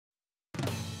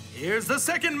Here's the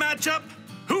second matchup.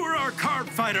 Who are our card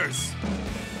fighters?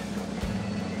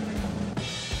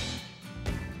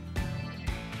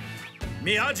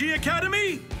 Miyagi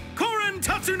Academy, Koren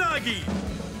Tatsunagi.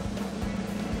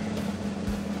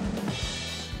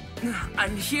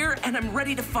 I'm here and I'm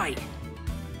ready to fight.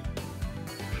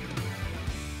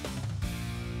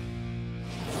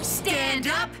 Stand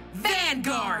up,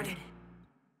 Vanguard!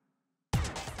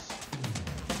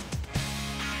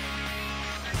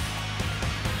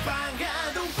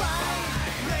 Vanguard on fire,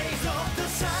 raise up the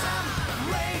sun,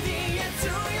 radiant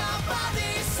to your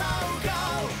body, so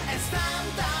go and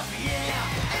stand up,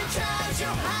 yeah, and charge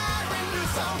your heart and your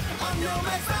soul on your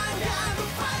way. Vanguard on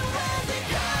fire, ready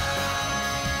go,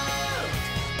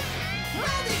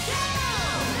 ready go.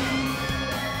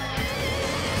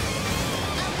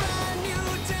 A brand new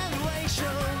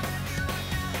generation,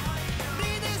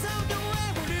 leaders of the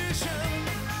revolution,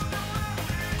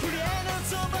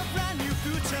 creators of a brand new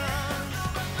future.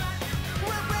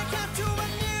 We're breaking to a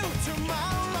new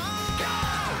tomorrow. Go!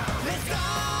 Let's go!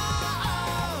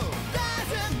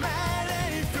 Doesn't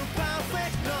matter if you're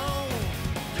perfect, no.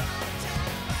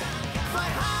 Fly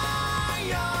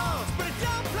higher, spread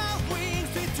your proud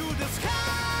wings into the sky.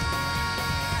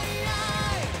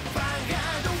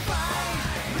 Vanguard on fire,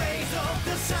 raise up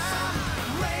the sun,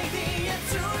 radiant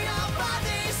to your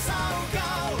body, so go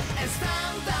and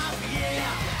stand up, yeah,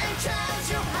 and charge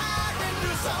your heart and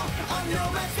your soul on your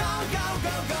way. Go, go,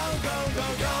 go, go, go, go,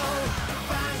 go.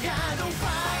 Vanguard on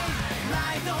fire,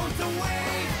 light on the way.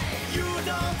 You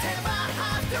don't ever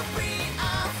have to be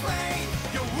afraid.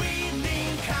 You're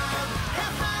winning come,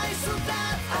 have high so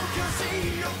that all can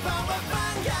see your power.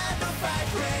 Vanguard on fire,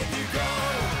 ready go.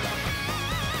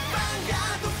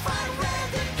 Vanguard on fire,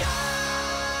 ready go.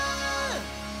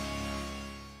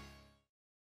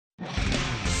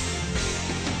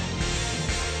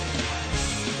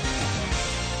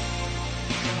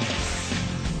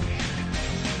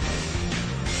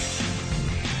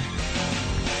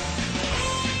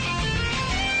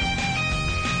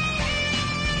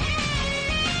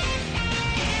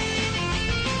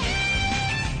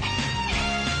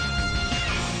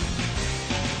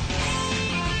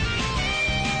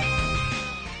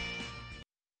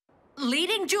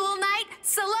 Leading Jewel Knight,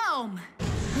 Salome.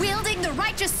 Wielding the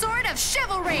righteous sword of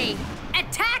chivalry,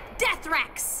 attack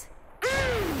Deathrex.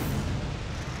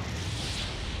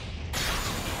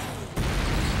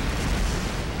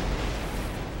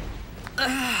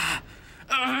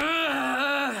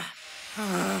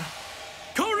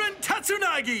 Koren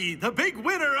Tatsunagi, the big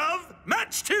winner of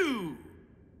Match 2.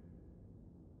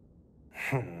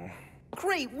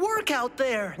 Great work out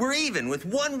there! We're even with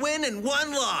 1 win and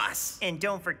 1 loss. And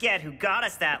don't forget who got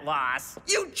us that loss.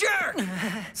 You jerk!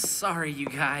 Sorry, you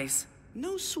guys.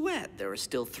 No sweat, there are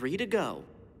still 3 to go.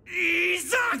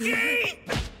 Izaki!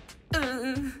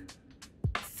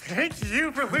 Thank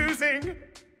you for losing.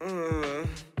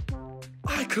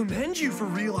 I commend you for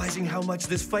realizing how much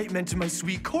this fight meant to my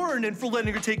sweet Koren and for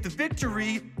letting her take the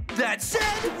victory. That said,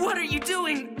 What are you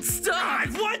doing? Stop! I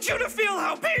want you to feel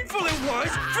how painful it was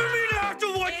for me to have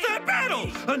to watch that battle.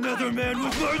 Another man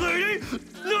with my lady?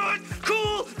 Not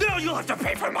cool. Now you'll have to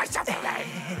pay for my suffering.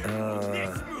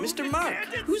 Mr. Mark,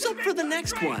 who's up for the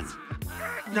next one?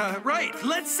 Right,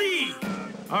 let's see.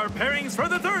 Our pairings for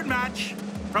the third match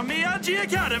from Miyagi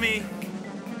Academy.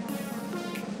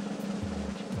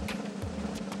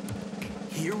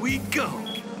 Here we go.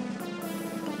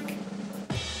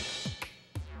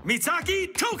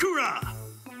 Misaki Tokura.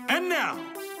 And now,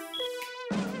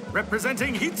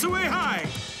 representing Hitsue High.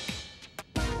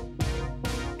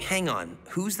 Hang on,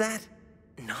 who's that?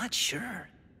 Not sure.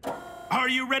 Are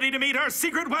you ready to meet our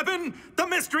secret weapon? The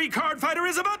mystery card fighter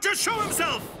is about to show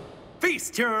himself.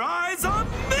 Feast your eyes on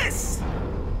this.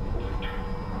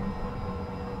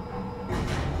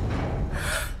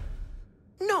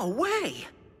 No way!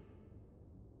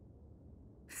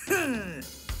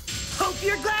 Hope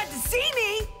you're glad to see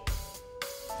me!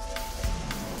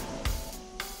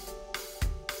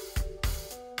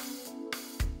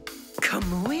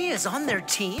 Kamui is on their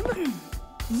team?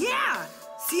 Yeah!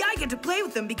 See, I get to play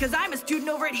with them because I'm a student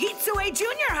over at Hitsue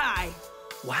Junior High!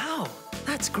 Wow,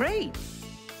 that's great.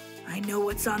 I know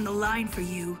what's on the line for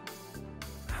you.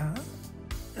 Huh?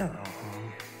 Oh.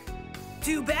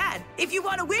 Too bad. If you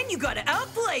want to win, you gotta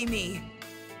outplay me.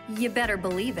 You better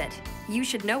believe it. You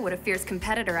should know what a fierce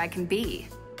competitor I can be.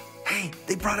 Hey,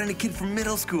 they brought in a kid from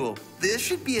middle school. This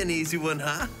should be an easy one,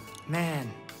 huh? Man,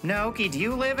 Naoki, do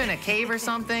you live in a cave or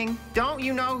something? Don't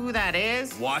you know who that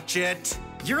is? Watch it.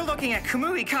 You're looking at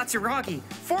Kamui Katsuragi,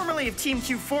 formerly of Team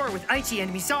Q4 with Aichi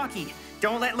and Misaki.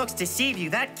 Don't let looks deceive you.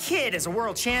 That kid is a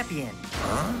world champion.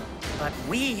 Huh? But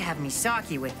we have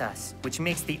Misaki with us, which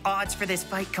makes the odds for this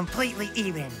fight completely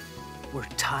even. We're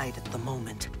tied at the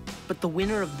moment, but the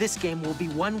winner of this game will be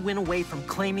one win away from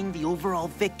claiming the overall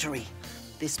victory.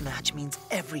 This match means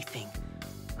everything.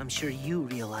 I'm sure you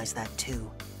realize that too.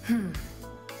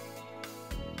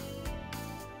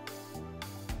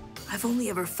 I've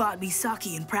only ever fought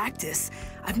Misaki in practice.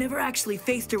 I've never actually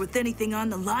faced her with anything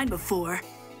on the line before.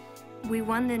 We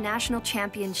won the national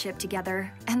championship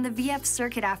together, and the VF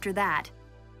circuit after that.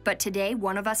 But today,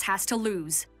 one of us has to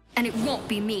lose. And it won't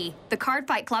be me. The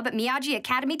Cardfight Club at Miyagi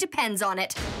Academy depends on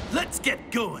it. Let's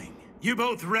get going. You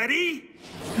both ready?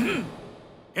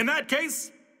 In that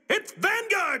case, it's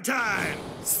Vanguard time!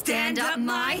 Stand up,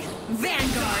 my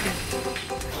Vanguard!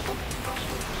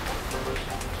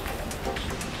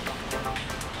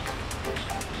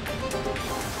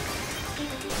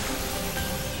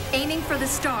 Aiming for the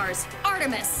stars,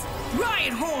 Artemis!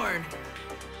 Riot Horn!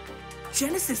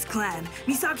 Genesis Clan.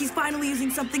 Misaki's finally using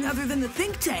something other than the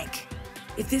think tank.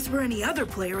 If this were any other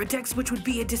player, a deck switch would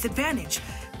be a disadvantage,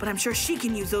 but I'm sure she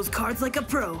can use those cards like a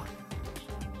pro.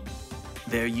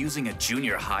 They're using a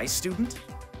junior high student?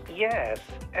 Yes,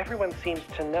 everyone seems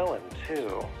to know him,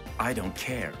 too. I don't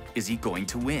care. Is he going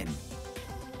to win?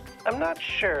 I'm not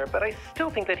sure, but I still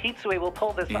think that Hitsue will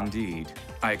pull this off. Indeed.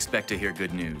 I expect to hear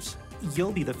good news.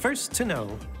 You'll be the first to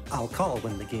know. I'll call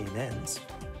when the game ends.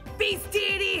 Beast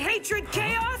Deity Hatred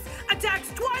Chaos attacks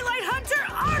Twilight Hunter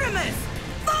Artemis!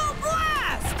 Full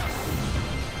blast!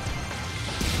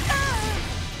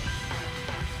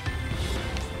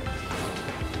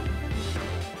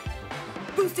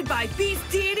 Boosted by Beast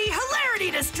Deity Hilarity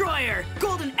Destroyer!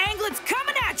 Golden Anglets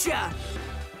coming at ya!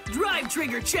 Drive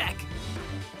trigger check!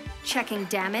 Checking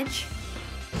damage.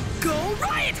 Go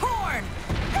Riot Horn!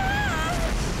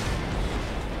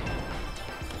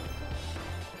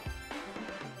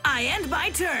 I end my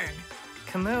turn.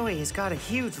 Kamui has got a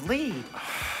huge lead.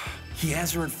 He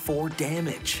has her at 4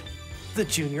 damage. The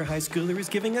junior high schooler is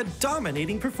giving a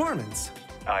dominating performance.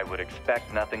 I would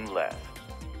expect nothing less.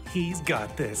 He's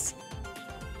got this.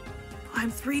 I'm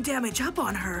 3 damage up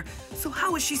on her, so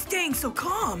how is she staying so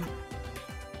calm?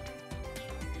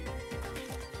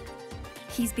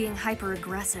 He's being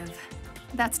hyper-aggressive.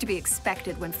 That's to be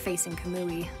expected when facing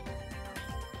Kamui.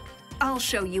 I'll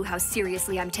show you how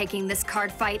seriously I'm taking this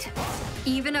card fight.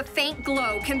 Even a faint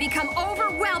glow can become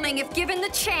overwhelming if given the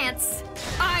chance.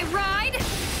 I ride...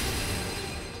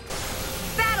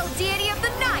 Battle Deity of the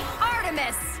Night,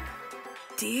 Artemis!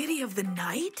 Deity of the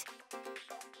Night?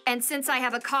 And since I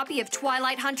have a copy of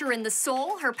Twilight Hunter in the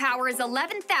soul, her power is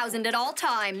 11,000 at all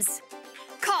times.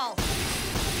 Call.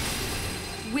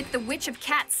 With the Witch of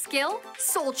Cat's skill,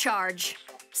 Soul Charge.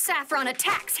 Saffron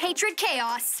attacks Hatred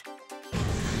Chaos.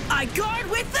 I guard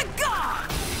with the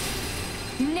God!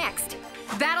 Next,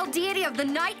 Battle Deity of the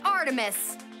Night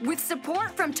Artemis, with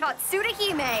support from Tatsuda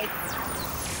Hime.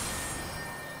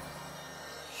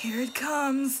 Here it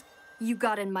comes. You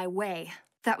got in my way.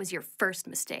 That was your first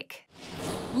mistake.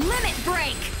 Limit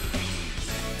Break!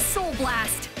 Soul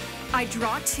Blast. I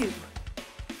draw 2.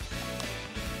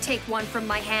 Take 1 from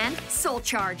my hand, Soul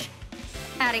Charge.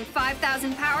 Adding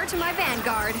 5,000 power to my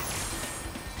Vanguard.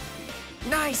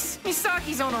 Nice!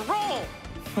 Misaki's on a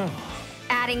roll!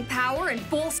 Adding power and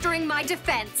bolstering my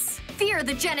defense. Fear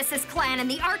the Genesis Clan and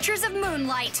the Archers of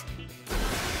Moonlight.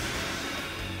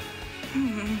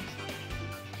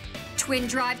 Twin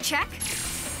drive check.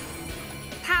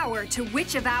 Power to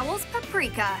Witch of Owls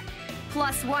Paprika.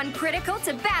 +1 critical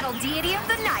to Battle Deity of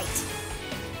the Night.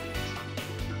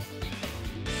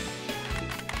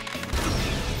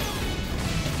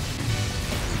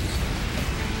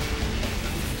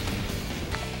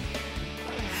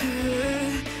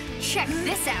 Check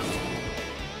this out.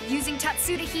 Using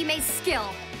Tatsuda Hime's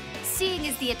skill, seeing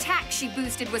as the attack she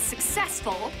boosted was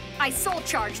successful, I soul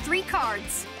charge 3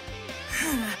 cards.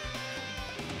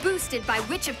 Boosted by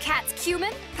Witch of Cat's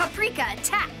Cumin, Paprika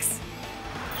attacks.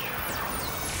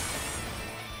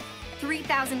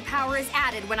 3,000 power is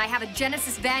added when I have a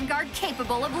Genesis Vanguard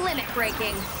capable of limit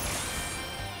breaking.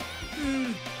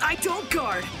 I don't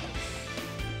guard.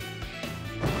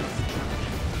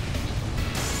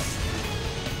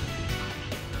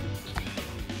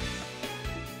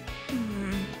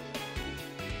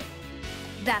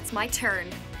 That's my turn.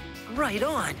 Right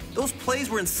on. Those plays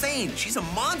were insane. She's a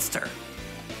monster.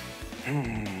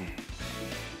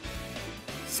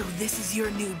 So this is your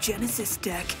new Genesis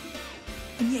deck,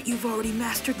 and yet you've already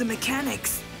mastered the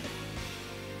mechanics.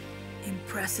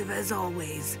 Impressive as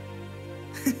always.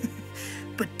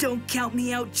 But don't count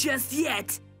me out just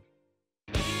yet.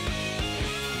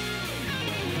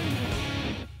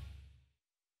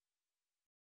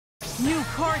 New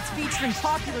cards featuring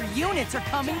popular units are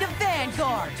coming to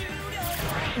Vanguard.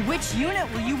 Which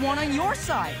unit will you want on your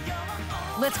side?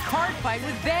 Let's card fight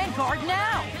with Vanguard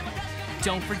now.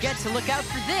 Don't forget to look out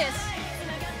for this.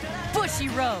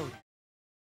 Bushiroad.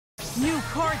 New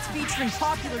cards featuring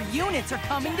popular units are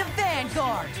coming to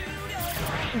Vanguard.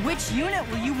 Which unit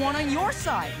will you want on your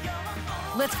side?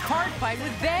 Let's card fight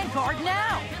with Vanguard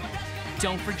now.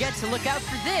 Don't forget to look out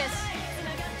for this.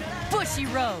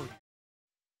 Bushiroad.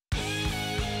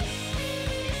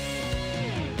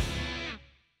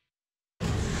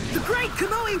 The Great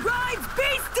Kamui rides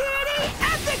Beast Deity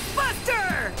Ethics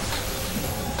Buster!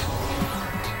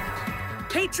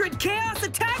 Hatred Chaos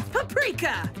attacks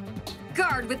Paprika!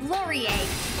 Guard with Laurier.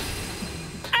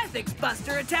 Ethics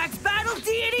Buster attacks Battle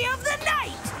Deity of the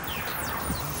Night!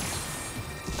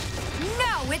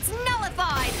 No, it's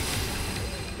nullified!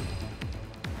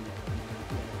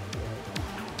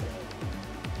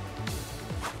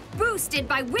 Boosted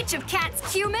by Witch of Cat's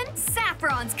Cumin,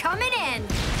 Saffron's coming in!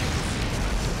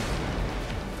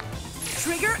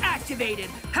 Trigger activated!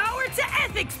 Power to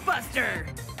Ethics Buster!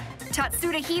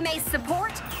 Tatsuda Hime's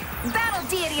support, Battle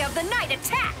Deity of the Night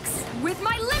attacks with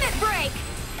my Limit Break!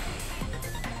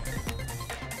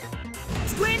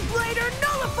 Twin Blader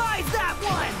nullifies that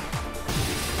one!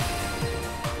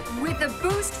 With a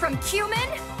boost from Cumin,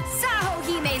 Saho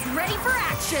Hime's ready for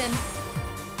action!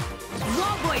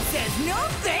 Longboy says no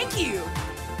thank you!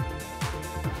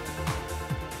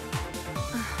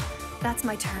 That's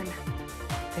my turn.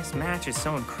 This match is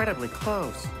so incredibly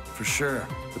close. For sure.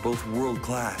 They're both world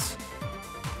class.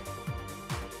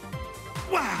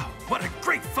 Wow, what a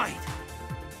great fight!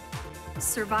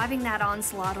 Surviving that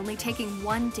onslaught, only taking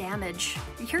 1 damage.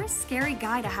 You're a scary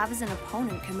guy to have as an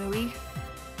opponent, Kamui.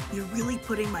 You're really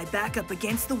putting my back up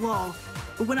against the wall.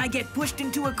 But when I get pushed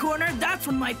into a corner, that's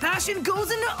when my passion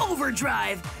goes into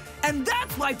overdrive. And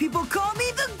that's why people call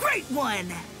me the Great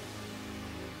One!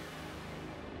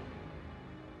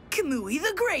 Kamui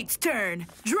the Great's turn.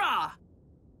 Draw.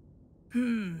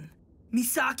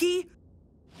 Misaki?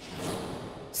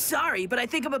 Sorry, but I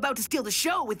think I'm about to steal the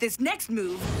show with this next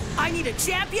move. I need a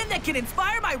champion that can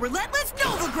inspire my relentless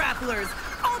Nova Grapplers!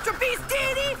 Ultra Beast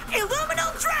Deity,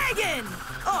 Illuminal Dragon!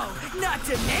 Oh, not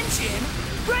to mention,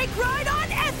 Break Ride on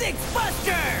Ethics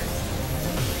Buster!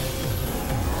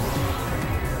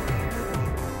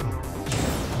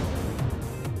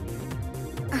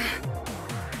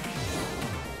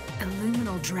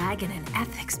 Illuminal Dragon and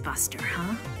Ethics Buster,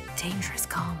 huh? Dangerous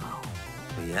combo.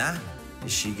 Yeah?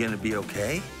 Is she gonna be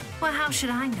okay? Well, how should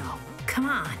I know? Come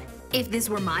on. If this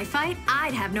were my fight,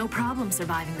 I'd have no problem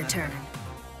surviving the turn.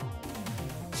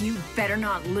 You better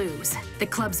not lose. The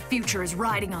club's future is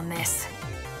riding on this.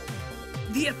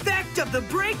 The effect of the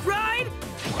Break Ride?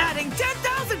 Adding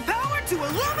 10,000 power to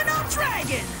Illuminal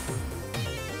Dragon!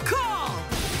 Call!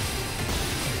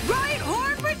 Riot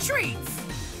Horn retreats!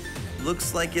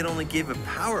 Looks like it only gave a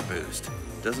power boost.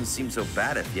 Doesn't seem so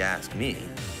bad if you ask me.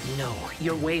 No,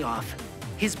 you're way off.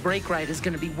 His Break Ride is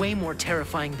gonna be way more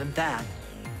terrifying than that.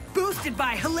 Boosted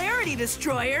by Hilarity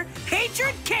Destroyer,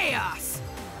 Hatred Chaos!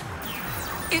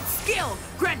 Its skill,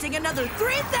 granting another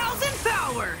 3,000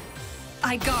 power!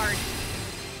 I guard.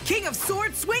 King of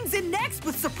Swords swings in next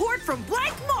with support from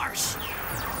Blank Marsh!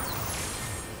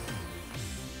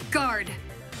 Guard.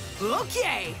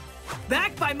 Okay!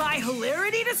 Backed by my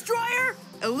Hilarity Destroyer,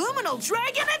 Illuminal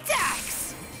Dragon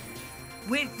attacks!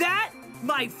 With that,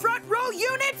 my front row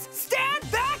units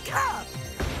stand back up!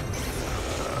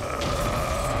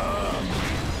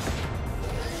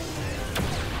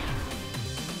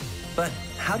 But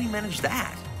how do you manage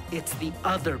that? It's the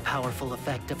other powerful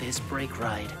effect of his Break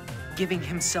Ride. Giving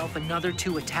himself another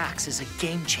 2 attacks is a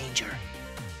game changer.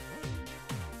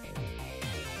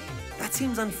 That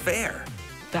seems unfair.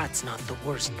 That's not the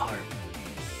worst part.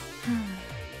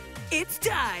 It's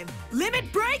time!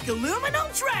 Limit Break Illuminal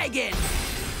Dragon!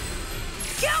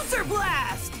 Counter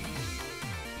Blast!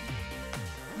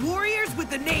 Warriors with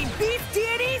the name Beast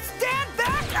Deity, stand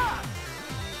back up!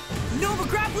 Nova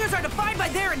Grapplers are defined by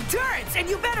their endurance, and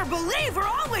you better believe we're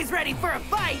always ready for a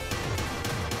fight!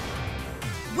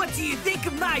 What do you think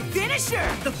of my finisher?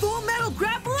 The Full Metal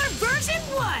Grappler version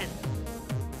 1!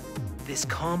 This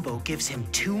combo gives him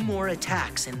 2 more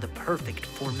attacks in the perfect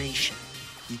formation.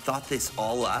 You thought this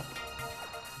all up?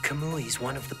 Kamui's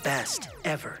one of the best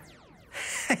ever.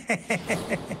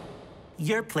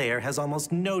 Your player has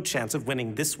almost no chance of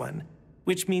winning this one,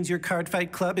 which means your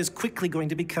Cardfight club is quickly going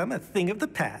to become a thing of the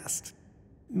past.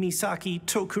 Misaki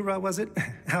Tokura, was it?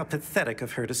 How pathetic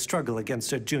of her to struggle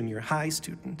against a junior high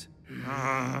student.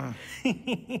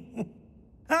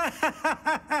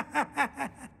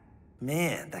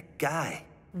 Man, that guy.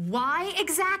 Why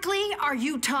exactly are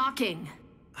you talking?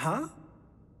 Huh?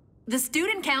 The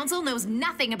student council knows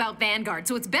nothing about Vanguard,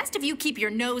 so it's best if you keep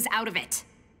your nose out of it.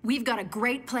 We've got a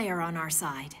great player on our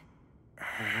side.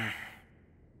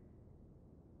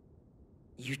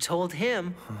 You told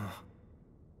him.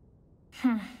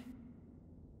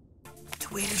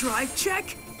 Twin drive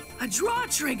check. A draw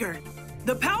trigger.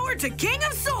 The power to King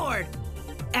of Sword.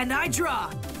 And I draw.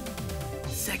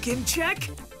 Second check.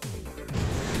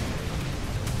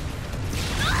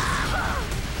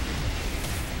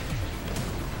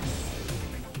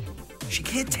 She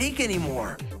can't take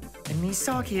anymore. And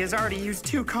Misaki has already used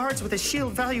 2 cards with a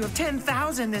shield value of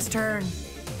 10,000 this turn.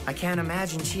 I can't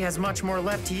imagine she has much more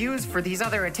left to use for these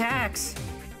other attacks.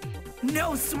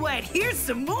 No sweat, here's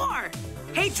some more!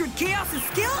 Hatred Chaos'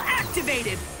 skill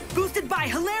activated! Boosted by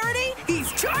hilarity,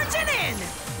 he's charging in!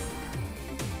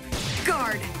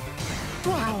 Guard!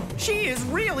 Wow, she is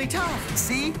really tough!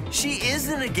 See? She is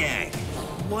in a gang!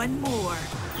 One more.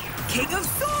 King of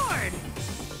Sword!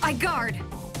 I guard,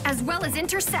 as well as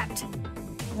intercept.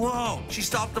 Whoa, she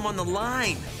stopped them on the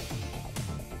line!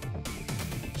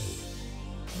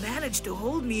 Managed to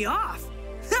hold me off!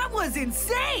 That was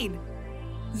insane!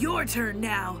 Your turn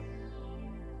now.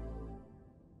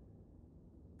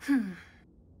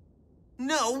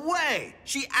 No way!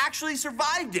 She actually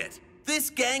survived it! This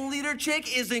gang leader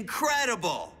chick is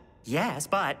incredible! Yes,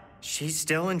 but she's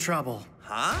still in trouble.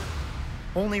 Huh?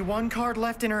 Only 1 card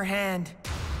left in her hand.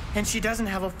 And she doesn't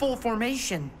have a full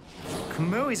formation.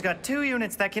 Kamui's got 2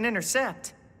 units that can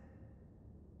intercept.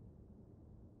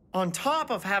 On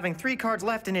top of having 3 cards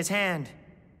left in his hand.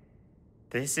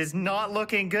 This is not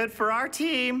looking good for our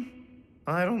team.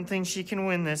 I don't think she can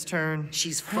win this turn.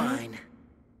 She's fine.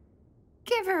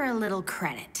 Give her a little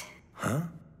credit. Huh?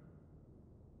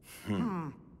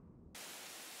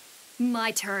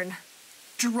 My turn.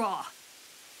 Draw.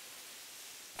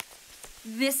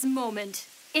 This moment,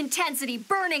 intensity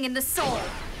burning in the soul,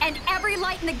 and every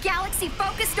light in the galaxy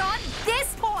focused on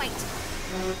this point!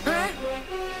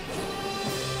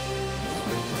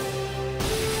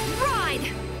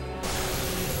 Ride!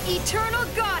 Eternal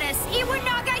Goddess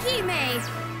Iwanaga Hime!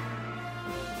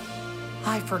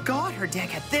 I forgot her deck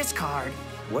had this card.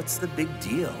 What's the big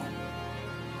deal?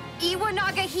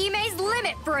 Iwanaga Hime's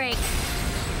Limit Break!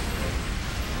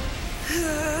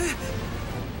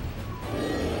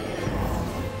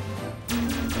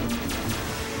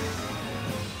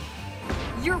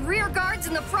 Your rear guards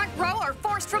in the front row are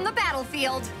forced from the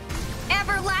battlefield.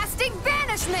 Everlasting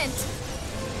Banishment!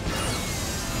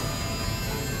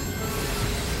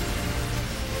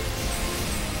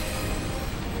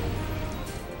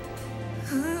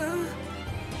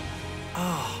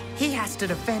 He has to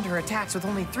defend her attacks with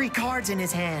only 3 cards in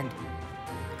his hand.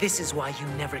 This is why you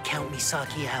never count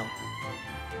Misaki out.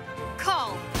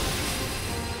 Call.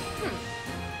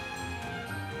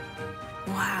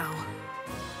 Wow.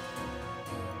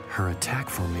 Her attack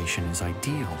formation is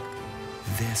ideal.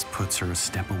 This puts her a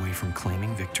step away from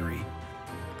claiming victory.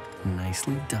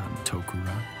 Nicely done,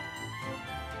 Tokura.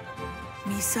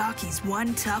 Misaki's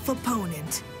one tough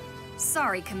opponent.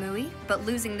 Sorry, Kamui, but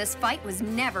losing this fight was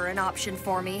never an option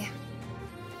for me.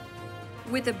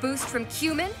 With a boost from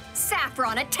Cumin,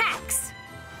 Saffron attacks!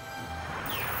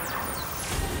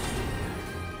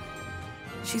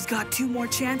 She's got 2 more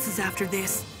chances after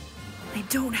this. I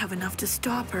don't have enough to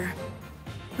stop her.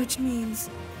 Which means...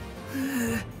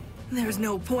 there's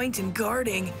no point in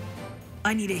guarding.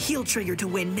 I need a heal trigger to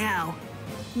win now.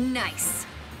 Nice.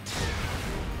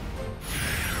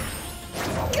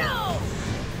 Go!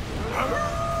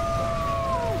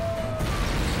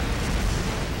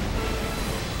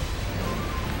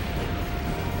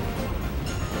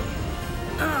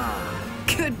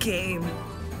 Good game.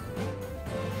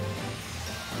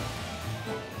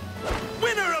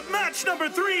 Winner of match number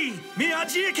 3,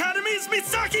 Miyagi Academy's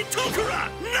Misaki Tokura!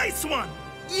 Nice one!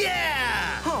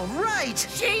 Yeah! All right!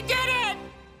 She did it!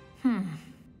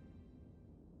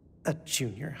 A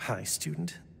junior high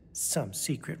student? Some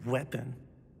secret weapon?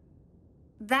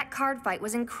 That card fight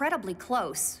was incredibly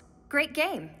close. Great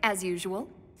game, as usual.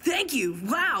 Thank you.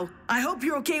 Wow. I hope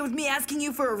you're okay with me asking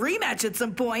you for a rematch at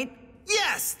some point.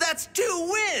 Yes, that's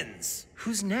 2 wins!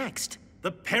 Who's next?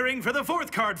 The pairing for the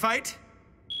 4th card fight.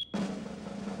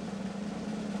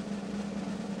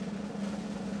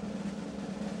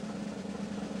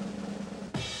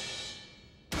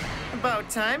 About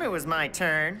time it was my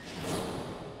turn.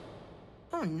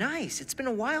 Oh, nice. It's been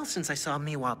a while since I saw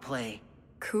Miwa play.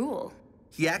 Cool.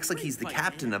 He acts like he's the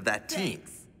captain of that team.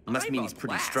 Must mean he's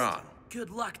pretty strong. Good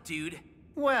luck, dude.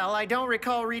 Well, I don't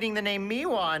recall reading the name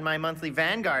Miwa in my monthly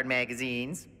Vanguard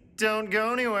magazines. Don't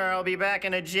go anywhere, I'll be back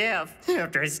in a jiff.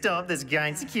 After I stop this guy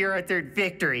and secure our third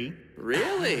victory.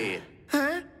 Really?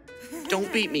 Huh?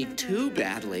 Don't beat me too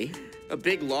badly. A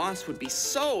big loss would be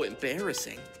so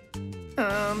embarrassing.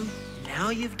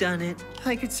 Now you've done it.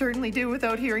 I could certainly do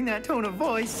without hearing that tone of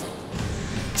voice.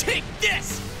 Take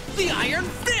this! The Iron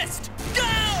Fist!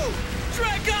 Go!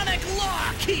 Draconic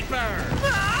Law Keeper!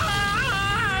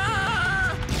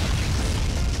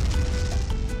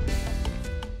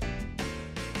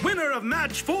 Winner of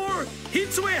match 4,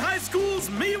 Hitsue High School's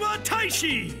Miwa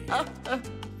Taishi!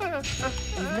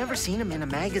 We've never seen him in a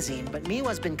magazine, but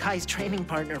Miwa's been Kai's training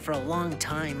partner for a long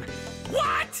time.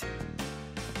 What?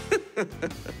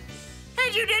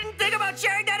 And you didn't think about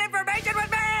sharing that information with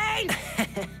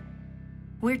me?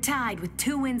 We're tied with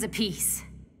 2 wins apiece.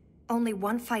 Only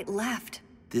 1 fight left.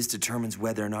 This determines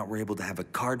whether or not we're able to have a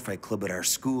card fight club at our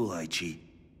school, Aichi.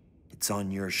 It's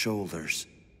on your shoulders.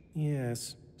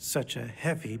 Yes, such a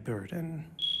heavy burden.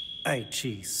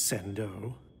 Aichi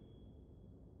Sendo.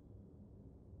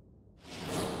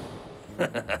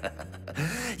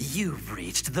 You've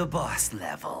reached the boss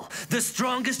level, the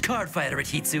strongest card fighter at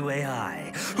Hitsue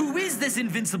High. Who is this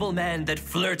invincible man that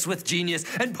flirts with genius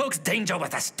and pokes danger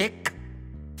with a stick?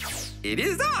 It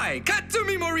is I,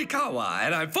 Katsumi Morikawa,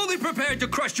 and I'm fully prepared to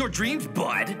crush your dreams,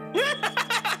 bud.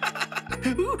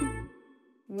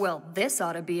 Well, this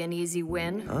ought to be an easy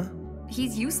win. Huh?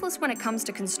 He's useless when it comes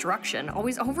to construction,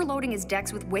 always overloading his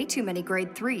decks with way too many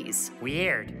grade 3s.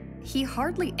 Weird. He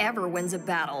hardly ever wins a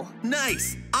battle.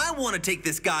 Nice! I want to take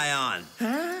this guy on.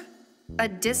 Huh? A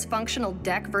dysfunctional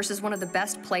deck versus one of the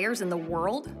best players in the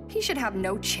world? He should have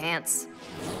no chance.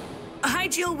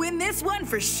 Aichi'll win this one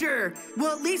for sure.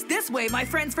 Well, at least this way, my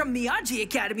friends from Miyagi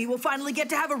Academy will finally get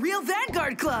to have a real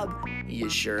Vanguard club. You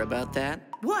sure about that?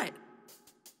 What?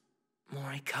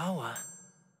 Morikawa.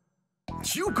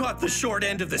 You got the short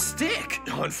end of the stick.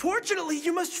 Unfortunately,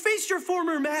 you must face your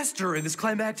former master in this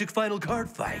climactic final card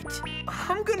fight.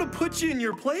 I'm gonna put you in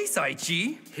your place,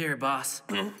 Aichi. Here, boss.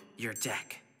 Your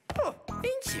deck. Oh,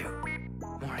 thank you.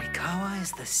 Morikawa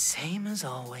is the same as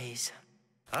always.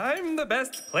 I'm the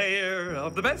best player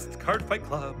of the best card fight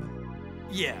club.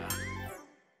 Yeah.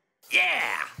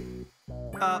 Yeah!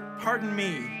 Pardon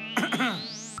me.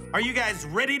 Are you guys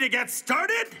ready to get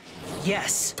started?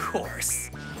 Yes. Of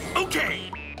course. Okay,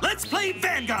 let's play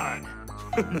Vanguard.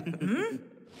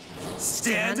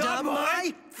 Stand up,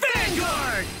 my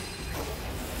Vanguard!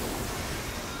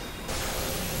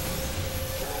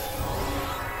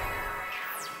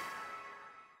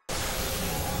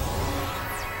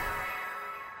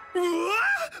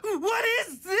 What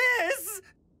is this?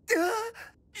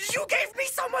 You gave me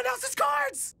someone else's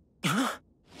cards!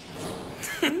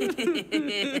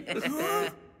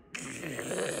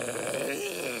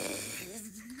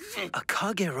 A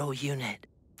Kagero unit.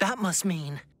 That must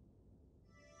mean...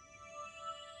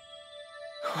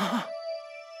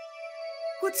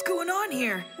 What's going on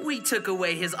here? We took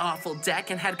away his awful deck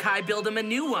and had Kai build him a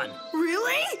new one.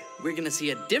 Really? We're gonna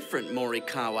see a different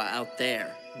Morikawa out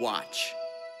there. Watch.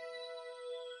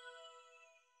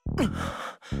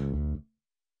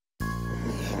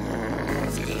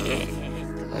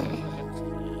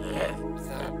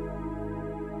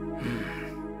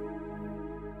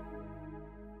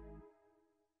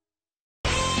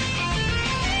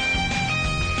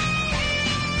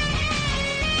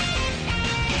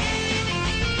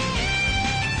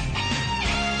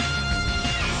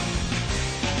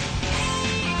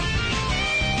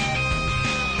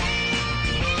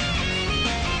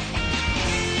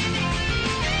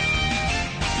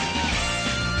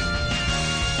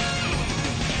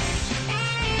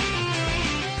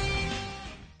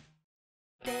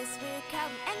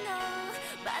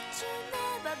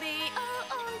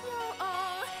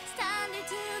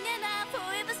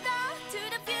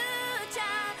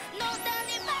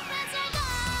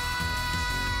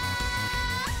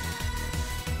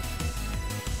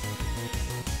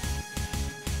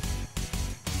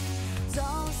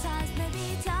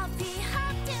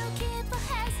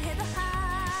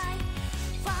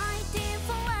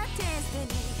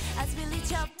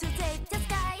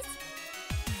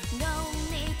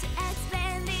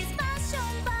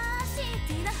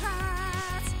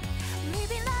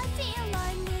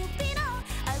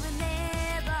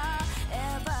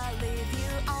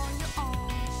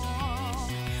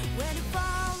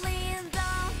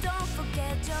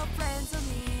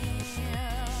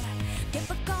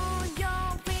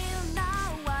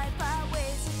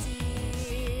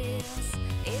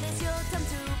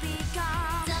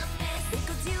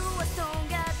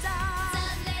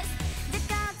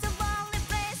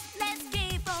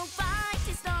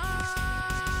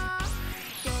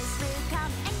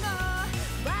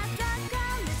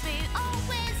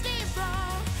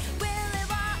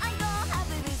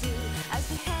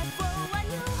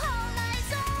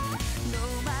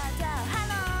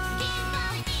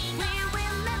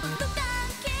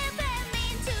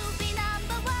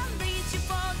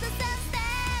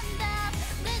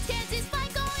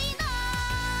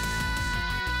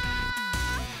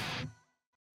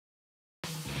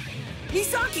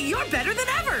 Misaki, you're better than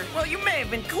ever! Well, you may have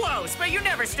been close, but you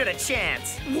never stood a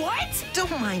chance. What?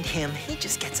 Don't mind him. He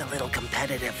just gets a little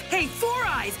competitive. Hey, Four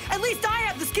Eyes! At least I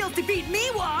have the skills to beat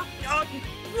Miwa!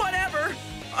 Whatever.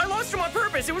 I lost him on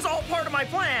purpose. It was all part of my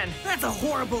plan. That's a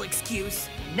horrible excuse.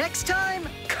 Next time,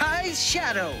 Kai's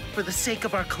Shadow. For the sake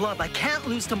of our club, I can't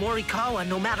lose to Morikawa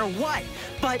no matter what.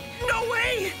 But no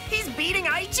way! He's beating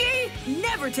Aichi?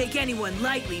 Never take anyone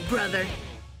lightly, brother.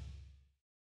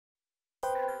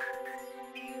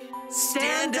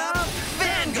 Stand up,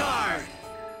 Vanguard!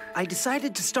 I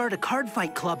decided to start a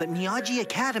cardfight club at Miyagi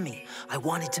Academy. I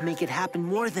wanted to make it happen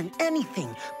more than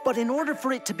anything, but in order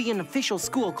for it to be an official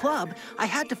school club, I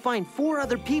had to find 4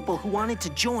 other people who wanted to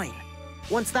join.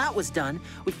 Once that was done,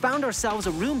 we found ourselves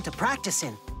a room to practice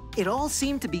in. It all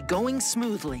seemed to be going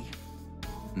smoothly.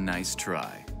 Nice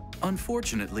try.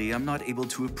 Unfortunately, I'm not able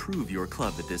to approve your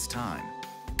club at this time.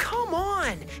 Come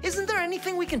on! Isn't there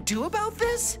anything we can do about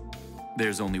this?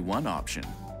 There's only one option.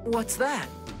 What's that?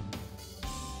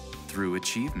 Through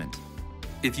achievement.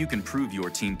 If you can prove your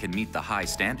team can meet the high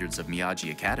standards of Miyagi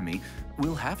Academy,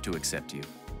 we'll have to accept you.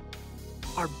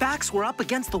 Our backs were up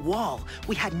against the wall.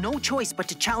 We had no choice but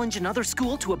to challenge another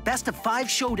school to a best-of-5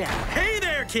 showdown. Hey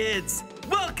there, kids!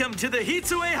 Welcome to the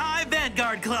Hitsue High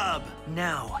Vanguard Club!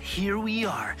 Now, here we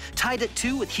are, tied at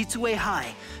 2 with Hitsue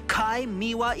High. Kai,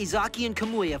 Miwa, Izaki, and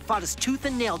Kamui fought us tooth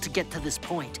and nail to get to this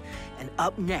point. And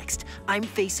up next, I'm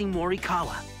facing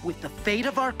Morikawa, with the fate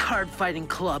of our card fighting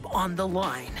club on the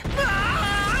line.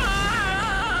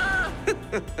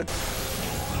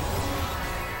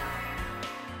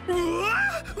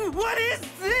 What is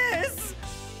this?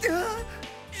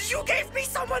 You gave me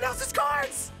someone else's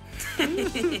cards! A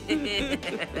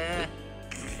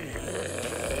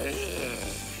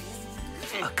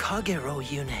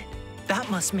Kagero unit. That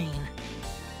must mean...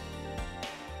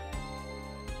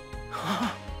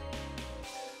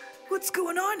 What's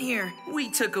going on here? We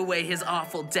took away his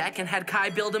awful deck and had Kai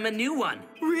build him a new one.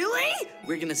 Really?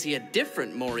 We're gonna see a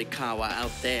different Morikawa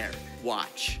out there.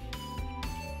 Watch.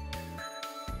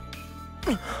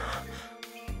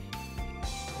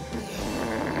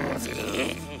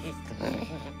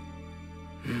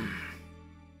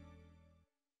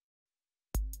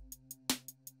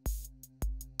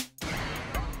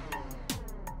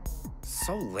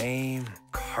 So lame.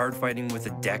 Card fighting with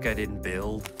a deck I didn't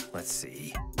build. Let's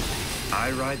see.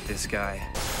 I ride this guy.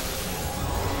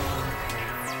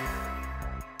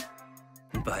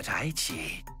 But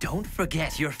Aichi, don't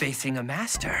forget you're facing a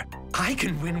master. I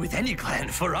can win with any clan,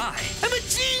 for I am a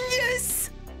genius!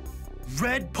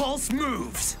 Red Pulse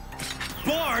moves.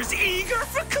 Bar's eager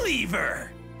for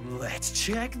cleaver. Let's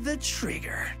check the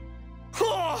trigger.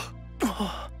 Oh!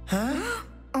 Huh?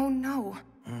 Oh no.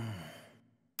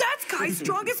 That's Kai's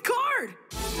strongest card!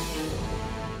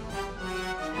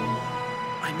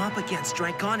 I'm up against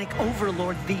Dragonic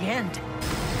Overlord the End.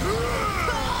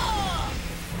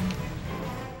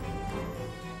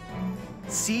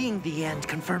 Seeing the End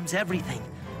confirms everything.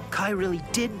 Kai really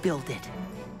did build it.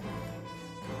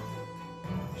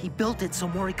 He built it so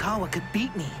Morikawa could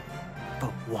beat me.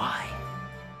 But why?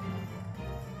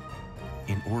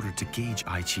 In order to gauge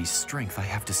Aichi's strength, I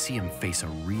have to see him face a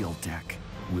real deck.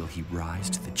 Will he rise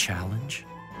to the challenge?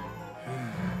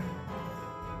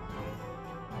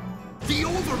 The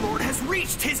Overlord has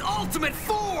reached his ultimate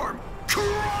form!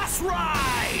 Cross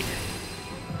Ride!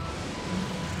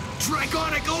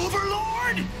 Dragonic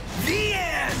Overlord, the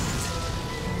end!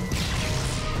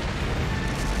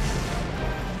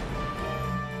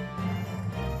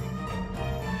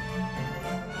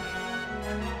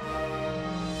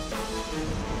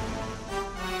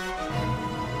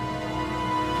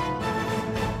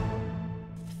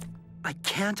 I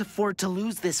can't afford to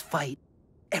lose this fight.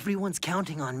 Everyone's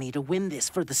counting on me to win this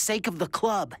for the sake of the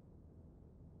club.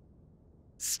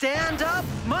 Stand up,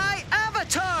 my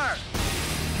avatar!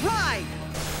 Ride!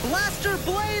 Blaster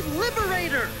Blade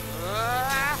Liberator!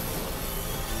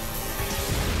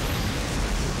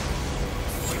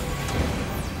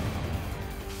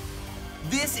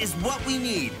 This is what we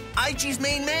need. Aichi's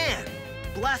main man.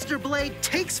 Blaster Blade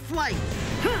takes flight.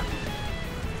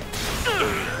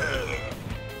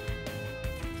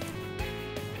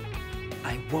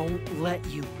 I won't let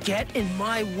you get in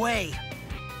my way.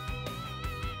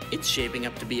 It's shaping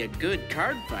up to be a good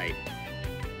card fight.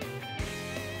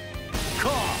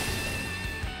 Call!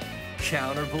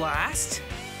 Counter blast?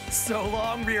 So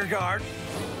long, rear guard.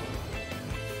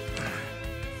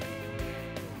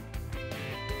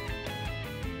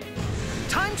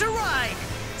 Time to ride!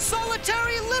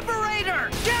 Solitary Liberator!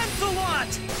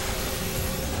 Gancelot!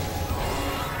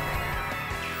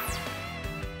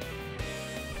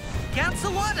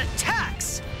 Gancelot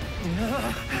attacks!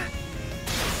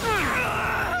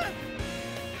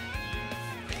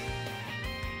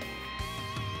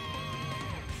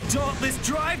 Dauntless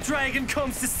Drive Dragon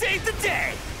comes to save the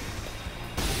day!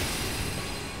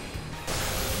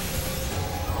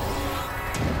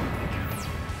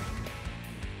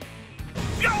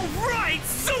 Alright,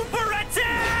 super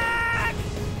attack!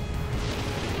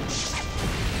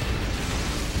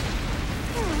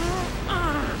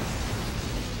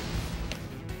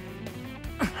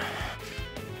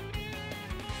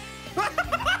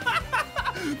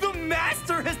 The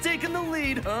master has taken the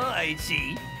lead, huh,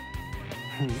 Aichi?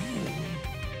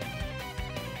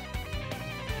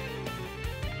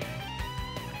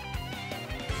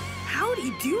 How'd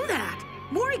he do that?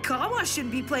 Morikawa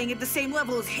shouldn't be playing at the same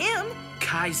level as him.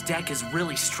 Kai's deck is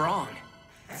really strong.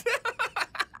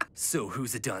 So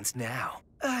who's a dunce now?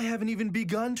 I haven't even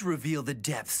begun to reveal the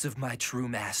depths of my true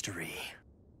mastery.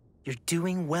 You're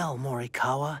doing well,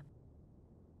 Morikawa.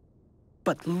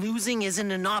 But losing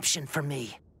isn't an option for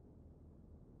me.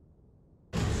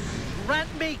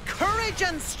 Grant me courage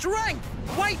and strength,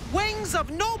 white wings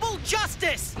of noble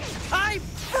justice! I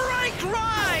break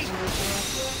ride!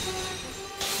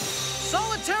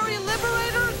 Solitary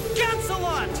Liberator,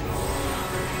 Gancelot!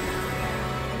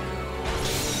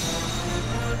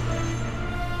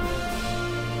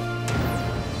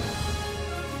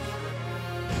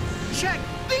 Check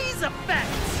these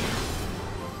effects!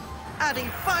 Adding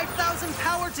 5,000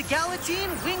 power to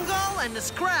Galatine, Wingull, and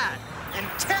Niskrad, and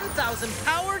 10,000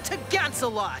 power to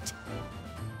Gancelot!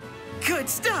 Good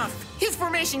stuff! His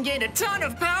formation gained a ton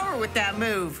of power with that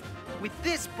move. With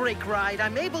this break ride,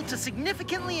 I'm able to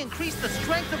significantly increase the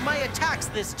strength of my attacks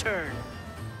this turn.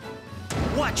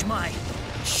 Watch my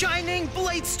Shining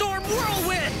Blade Storm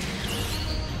Whirlwind!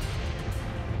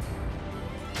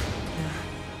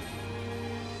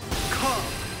 Come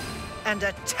and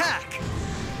attack!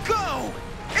 Go!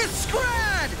 It's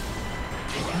Scrad!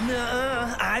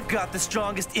 Nuh-uh, I've got the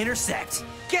strongest intersect.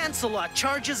 Gancelot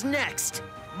charges next.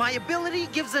 My ability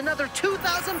gives another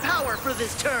 2,000 power for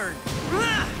this turn.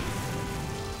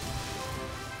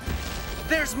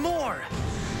 There's more.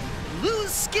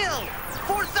 Lose skill,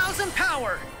 4,000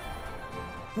 power.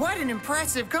 What an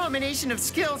impressive combination of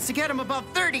skills to get him above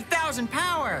 30,000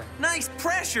 power. Nice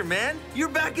pressure, man. You're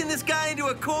backing this guy into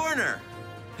a corner.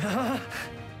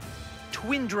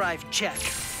 Twin drive check.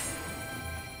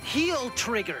 Heal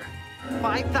trigger.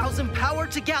 5,000 power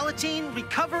to Galatine,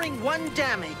 recovering 1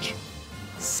 damage.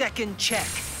 Second check.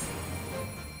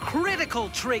 Critical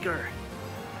trigger.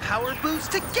 Power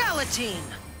boost to Galatine.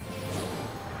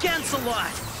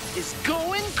 Gancelot is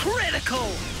going critical.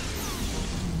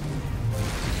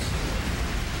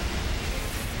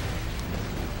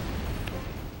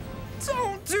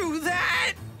 Don't do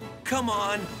that! Come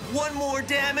on, 1 more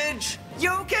damage.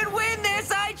 You can win this,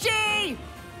 Aichi!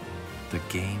 The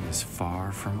game is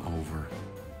far from over.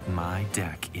 My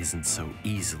deck isn't so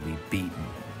easily beaten.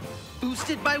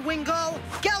 Boosted by Wingull,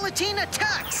 Galatine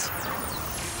attacks!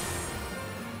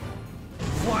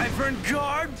 Wyvern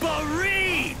Guard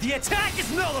Barri! The attack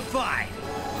is nullified!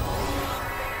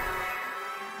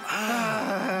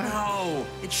 No,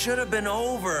 it should have been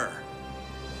over.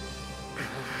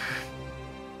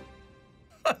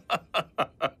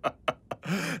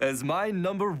 As my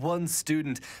 #1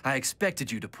 student, I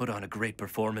expected you to put on a great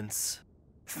performance.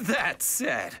 That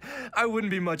said, I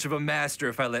wouldn't be much of a master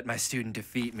if I let my student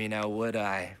defeat me now, would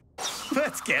I?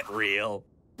 Let's get real.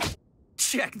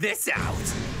 Check this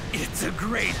out. It's a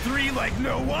grade 3 like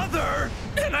no other.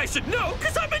 And I should know,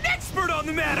 because I'm an expert on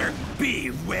the matter.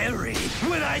 Be wary.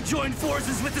 When I join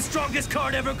forces with the strongest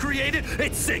card ever created,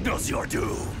 it signals your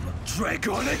doom.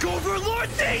 Draconic Overlord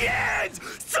the end!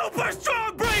 Super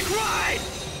strong break ride!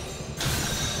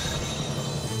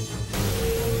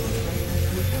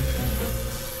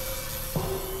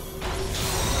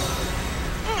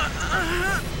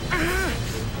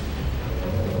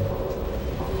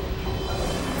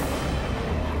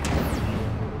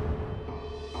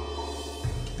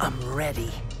 I'm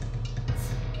ready.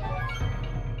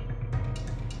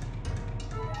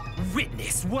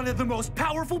 Witness one of the most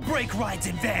powerful break rides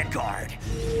in Vanguard.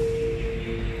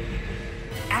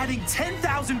 Adding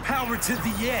 10,000 power to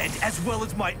the end, as well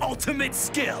as my ultimate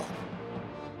skill.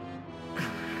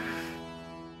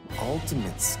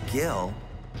 Ultimate skill?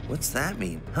 What's that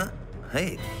mean? Huh?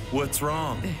 Hey, what's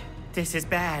wrong? This is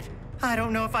bad. I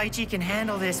don't know if Aichi can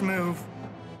handle this move.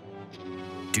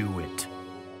 Do it.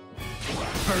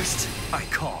 First, I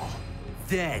call.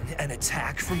 Then, an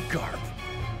attack from Garp.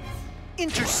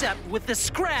 Intercept with the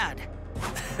Scrad.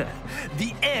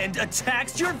 The end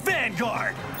attacks your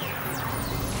Vanguard!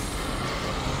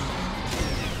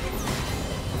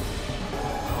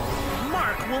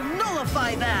 Mark will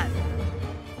nullify that!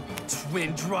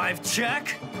 Twin drive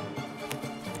check.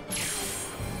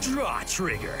 Draw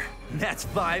trigger. That's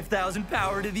 5,000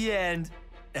 power to the end.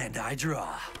 And I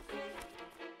draw.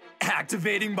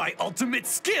 Activating my ultimate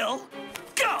skill.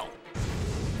 Go!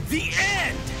 The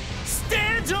end!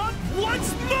 Stand up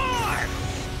once more!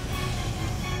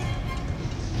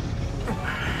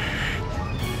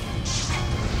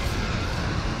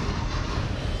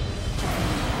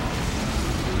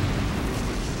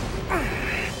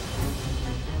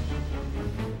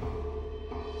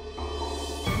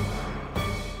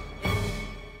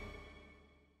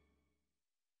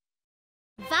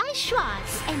 Vi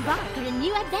Schwartz embark on a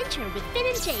new adventure with Finn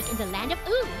and Jake in the land of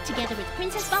Ooo, together with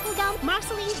Princess Bubblegum,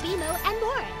 Marceline, Bimo, and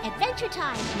more. Adventure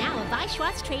Time, now a Vi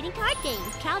Schwartz trading card game.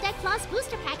 Trial Deck Plus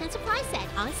Booster Pack and Supply Set,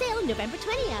 on sale November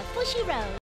 20th,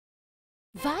 Bushiroad.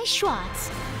 Vi Schwartz,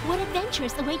 what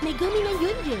adventures await Megumi and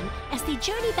Yunyun as they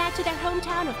journey back to their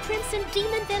hometown of Crimson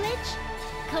Demon Village?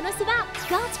 Konosuba,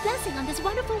 God's blessing on this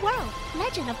wonderful world.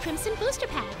 Legend of Crimson Booster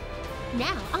Pack,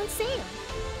 now on sale.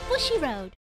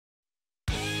 Bushiroad.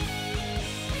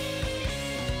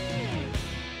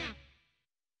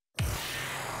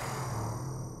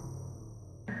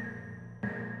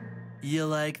 You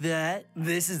like that?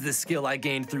 This is the skill I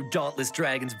gained through Dauntless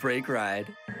Dragon's Break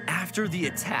Ride. After the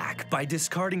attack, by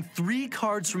discarding 3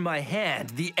 cards from my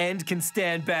hand, the end can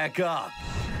stand back up.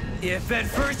 If at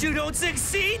first you don't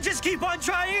succeed, just keep on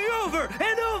trying over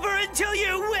and over until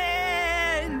you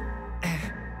win!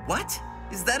 What?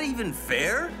 Is that even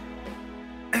fair?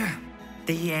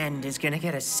 The end is gonna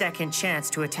get a second chance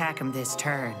to attack him this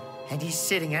turn. And he's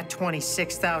sitting at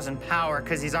 26,000 power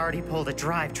because he's already pulled a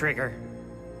drive trigger.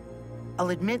 I'll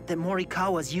admit that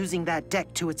Morikawa's using that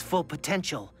deck to its full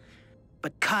potential,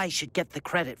 but Kai should get the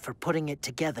credit for putting it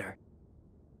together.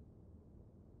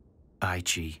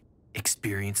 Aichi,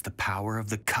 experience the power of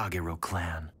the Kagero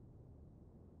clan.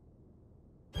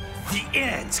 The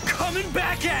end's coming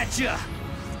back at ya!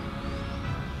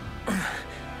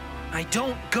 I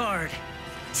don't guard.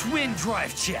 Twin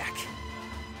drive check.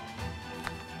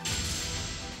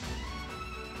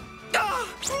 Ah,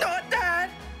 not that!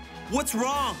 What's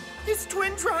wrong? His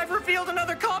twin drive revealed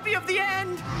another copy of the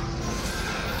end!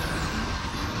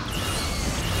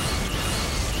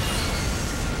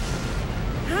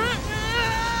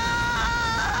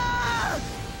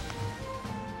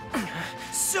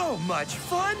 So much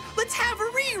fun! Let's have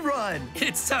a rerun!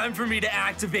 It's time for me to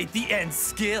activate the end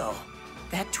skill.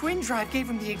 That twin drive gave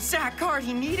him the exact card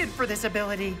he needed for this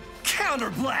ability.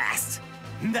 Counterblast!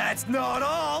 That's not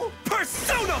all!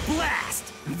 Persona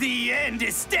Blast! The end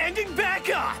is standing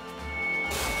back up!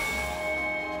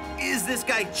 Is this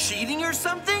guy cheating or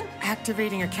something?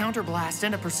 Activating a counterblast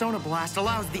and a persona blast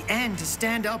allows the end to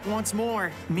stand up once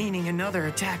more, meaning another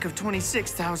attack of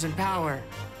 26,000 power.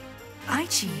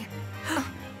 Aichi.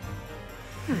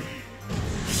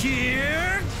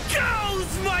 Here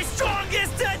goes my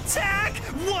strongest attack!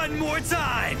 One more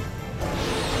time!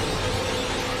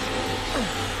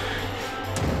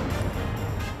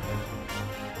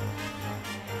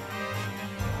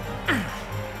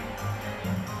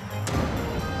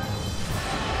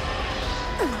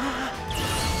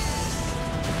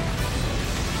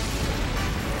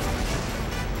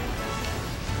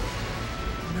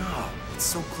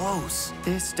 So close.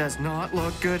 This does not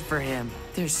look good for him.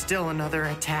 There's still another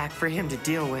attack for him to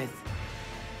deal with.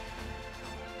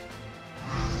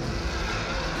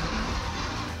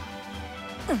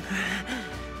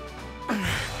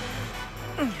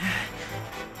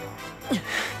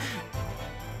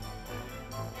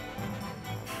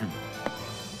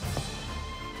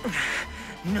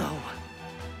 No.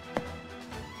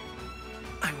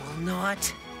 I will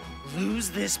not lose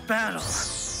this battle.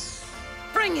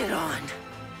 Bring it on!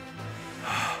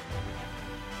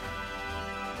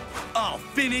 I'll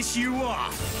finish you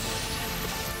off!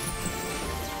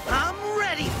 I'm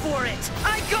ready for it!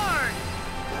 I guard!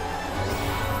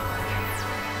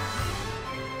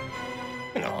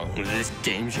 Oh, this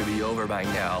game should be over by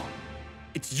now.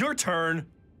 It's your turn!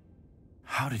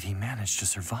 How did he manage to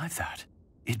survive that?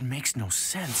 It makes no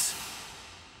sense.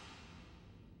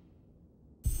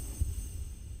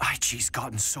 Aichi's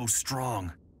gotten so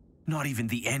strong. Not even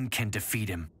the end can defeat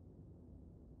him.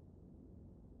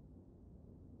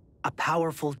 A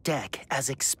powerful deck, as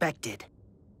expected.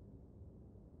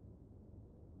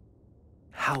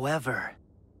 However,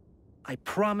 I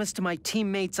promised my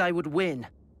teammates I would win,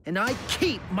 and I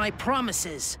keep my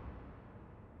promises.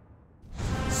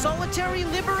 Solitary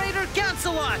Liberator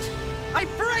Gancelot! I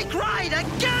break ride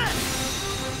again!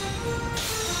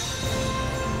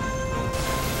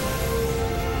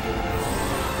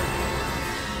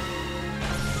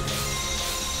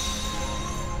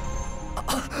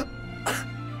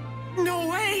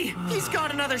 He's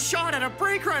got another shot at a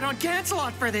break right on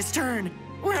Cancelot for this turn.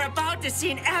 We're about to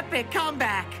see an epic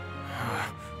comeback.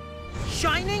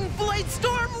 Shining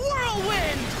Bladestorm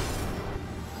Whirlwind!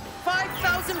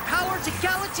 5,000 power to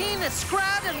Galatine,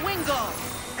 Escrad, and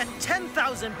Wingull, and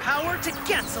 10,000 power to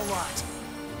Cancelot.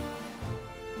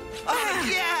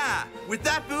 Oh, yeah! With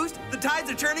that boost, the tides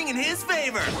are turning in his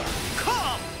favor.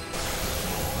 Come!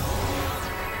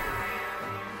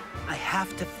 I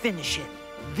have to finish it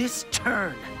this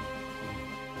turn.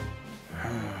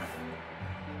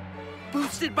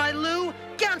 Boosted by Lou,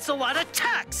 Gancelot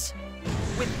attacks!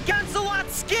 With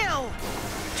Gancelot's skill,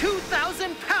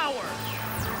 2,000 power.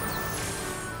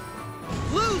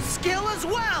 Lou's skill as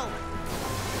well,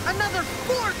 another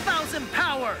 4,000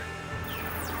 power.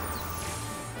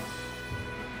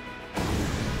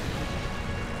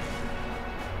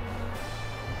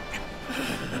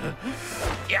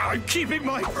 Yeah, I'm keeping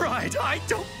my pride. I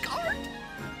don't guard.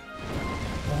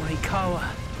 Morikawa,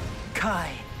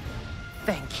 Kai,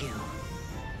 thank you.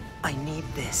 I need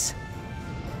this.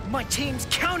 My team's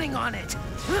counting on it.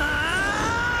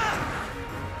 Ah!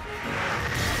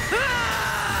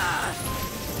 Ah!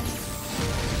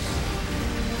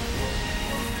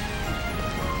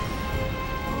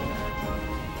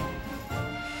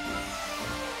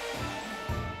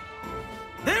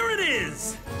 There it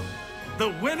is! The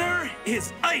winner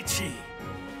is Aichi,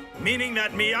 meaning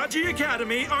that Miyagi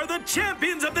Academy are the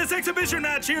champions of this exhibition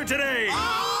match here today!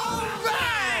 All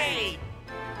right!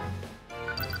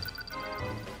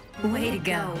 Way to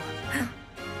go.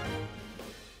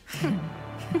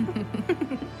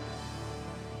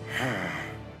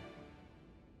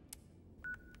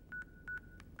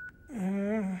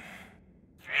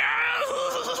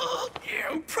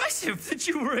 Impressive that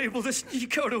you were able to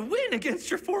sneak out a win against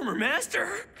your former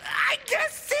master. I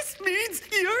guess this means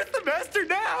you're the master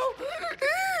now.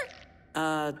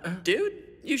 Dude,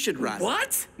 you should run.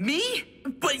 What? Me?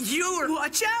 But you're...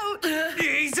 Watch out!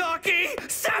 Izaki!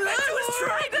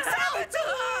 Saboteur!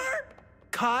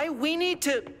 Kai, we need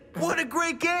to... What a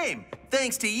great game!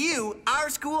 Thanks to you, our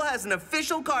school has an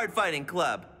official card fighting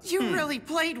club. You really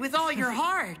played with all your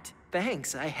heart.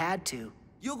 Thanks, I had to.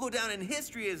 You'll go down in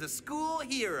history as a school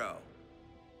hero.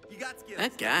 You got skills.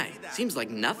 That guy seems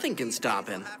like nothing can stop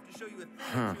him.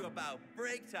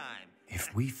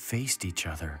 If we faced each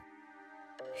other,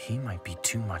 he might be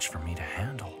too much for me to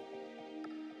handle.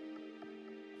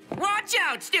 Watch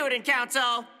out, student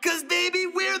council! 'Cause baby,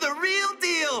 we're the real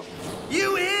deal!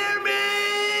 You hear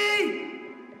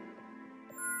me?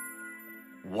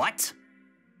 What?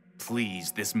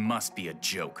 Please, this must be a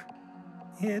joke.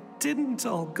 It didn't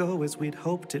all go as we'd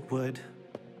hoped it would.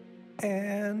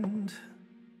 And...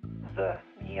 The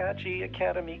Miyagi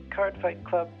Academy Cardfight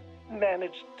Club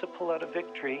managed to pull out a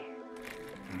victory.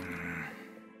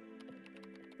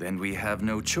 Then we have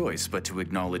no choice but to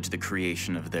acknowledge the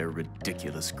creation of their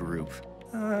ridiculous group.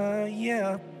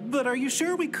 Yeah, but are you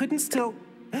sure we couldn't still...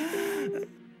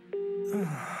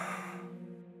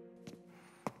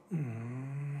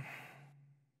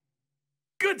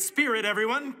 Good spirit,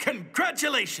 everyone.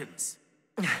 Congratulations.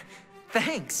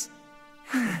 Thanks.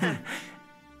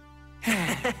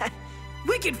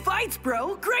 Wicked fights,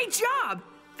 bro. Great job.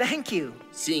 Thank you.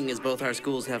 Seeing as both our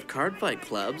schools have card fight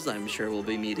clubs, I'm sure we'll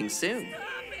be meeting soon.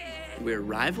 We're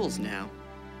rivals now.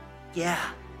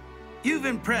 Yeah. You've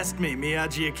impressed me,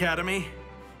 Miyagi Academy.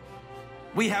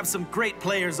 We have some great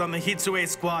players on the Hitsue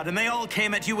squad, and they all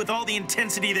came at you with all the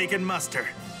intensity they can muster.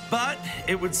 But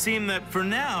it would seem that for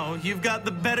now, you've got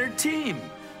the better team.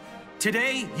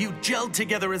 Today, you gelled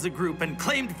together as a group and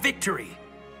claimed victory.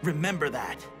 Remember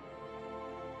that.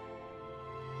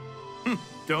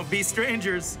 Don't be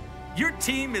strangers. Your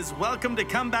team is welcome to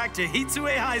come back to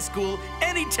Hitsue High School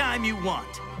anytime you want.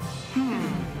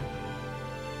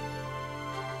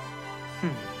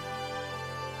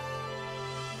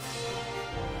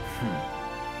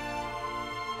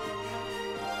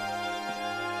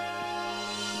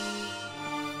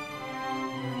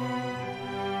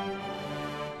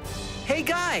 Hey,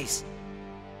 guys!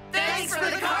 Thanks for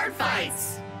the card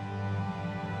fights!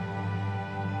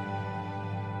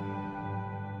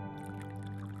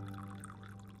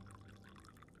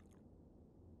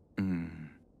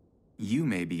 You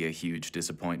may be a huge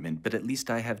disappointment, but at least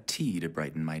I have tea to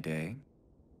brighten my day.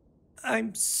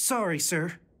 I'm sorry,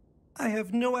 sir. I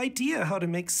have no idea how to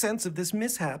make sense of this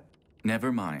mishap.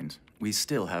 Never mind. We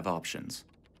still have options.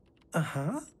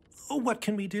 Uh-huh. What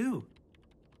can we do?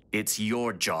 It's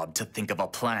your job to think of a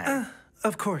plan.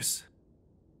 Of course.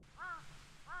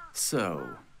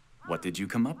 So, what did you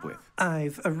come up with?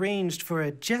 I've arranged for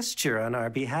a gesture on our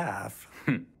behalf.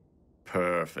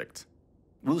 Perfect.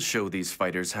 We'll show these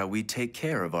fighters how we take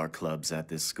care of our clubs at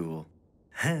this school.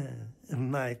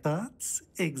 My thoughts?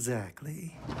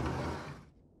 Exactly.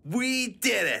 We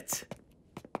did it!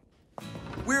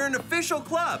 We're an official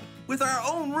club with our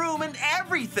own room and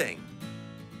everything.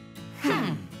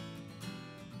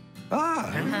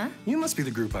 You must be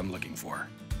the group I'm looking for.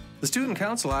 The student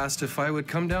council asked if I would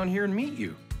come down here and meet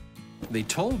you. They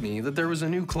told me that there was a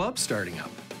new club starting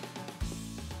up.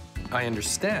 I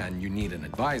understand you need an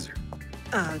advisor.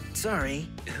 Sorry,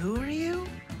 who are you?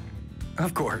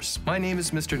 Of course, my name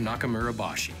is Mr. Nakamura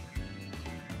Bashi.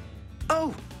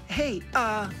 Oh, hey,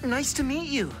 nice to meet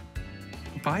you.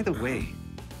 By the way,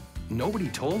 nobody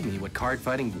told me what card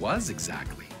fighting was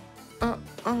exactly.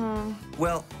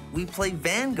 Well, we play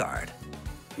Vanguard.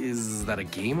 Is that a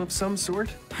game of some sort?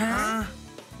 Huh?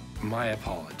 My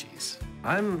apologies.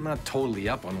 I'm not totally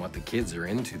up on what the kids are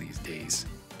into these days.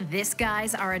 This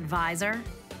guy's our advisor.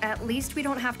 At least we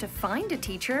don't have to find a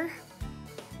teacher.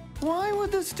 Why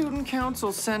would the student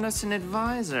council send us an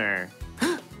advisor?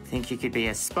 Think you could be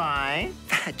a spy?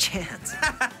 Fat chance.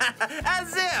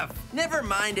 As if! Never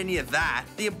mind any of that.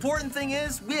 The important thing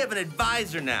is we have an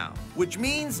advisor now, which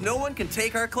means no one can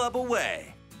take our club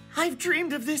away. I've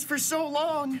dreamed of this for so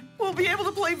long. We'll be able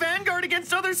to play Vanguard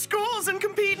against other schools and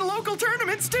compete in local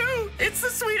tournaments too. It's the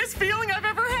sweetest feeling I've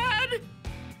ever had.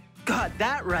 Got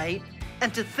that right.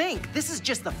 And to think, this is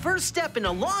just the first step in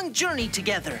a long journey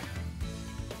together.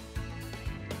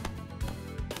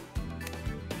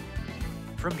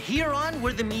 From here on,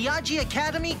 we're the Miyagi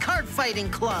Academy Card Fighting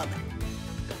Club.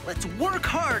 Let's work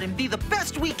hard and be the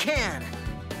best we can.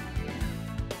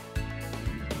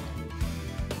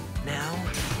 Now,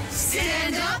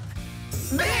 Stand up,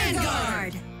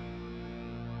 Vanguard!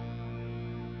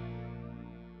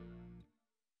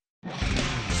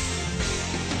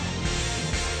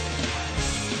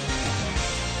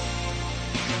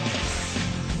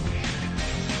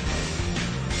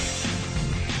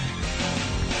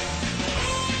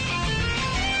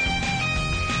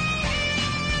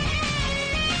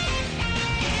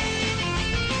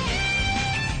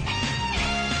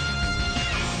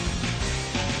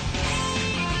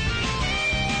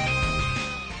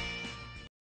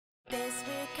 This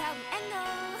will come and go,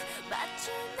 but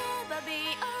you'll never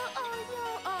be on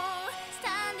your own.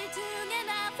 Standing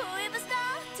together, forever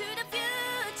start to the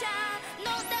future.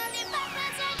 No turning back,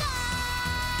 let's go.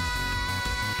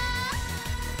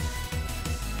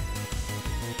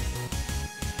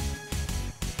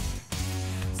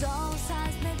 Those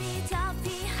times may be tough,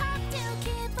 we have to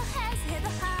keep our heads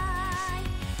held high.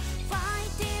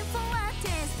 Fighting for our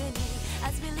destiny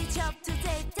as we reach up to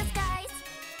take the skies.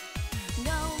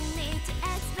 No need to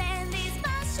explain this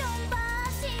passion,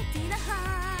 but it's in the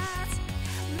heart.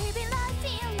 Living life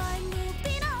feel like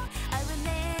moving on. I will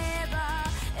never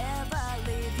ever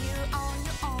leave you on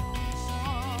your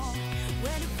own.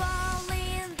 When you're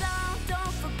falling down,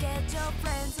 don't forget your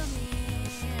friends are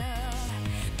near.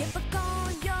 Get back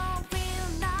on your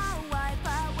feet now, wipe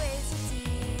away some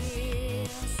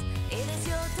tears. It is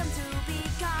your time to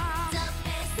become the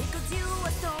best because you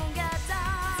are stronger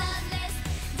than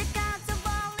the gods of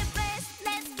all in place.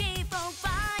 Let's keep on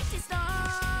fighting strong.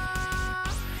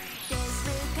 Days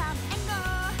will come and go,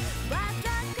 but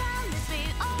the colors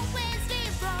will always be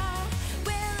wrong.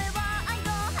 Wherever I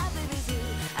go, I'll be with you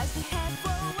as we head for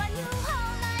a new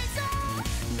horizon.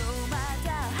 No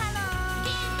matter how long,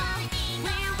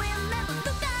 we will never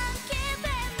look down. Keep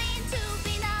aiming to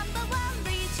be number one.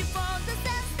 Reaching for the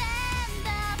sun, stand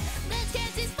up. Let's get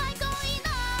this fight going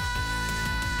on.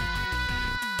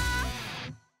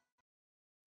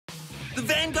 The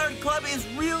Vanguard Club is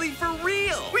really for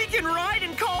real! We can ride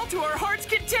and call to our heart's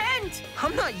content.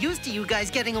 I'm not used to you guys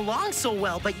getting along so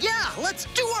well, but yeah, let's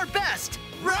do our best.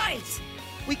 Right!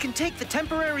 We can take the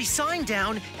temporary sign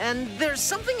down, and there's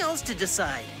something else to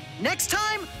decide. Next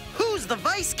time, who's the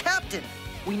vice captain?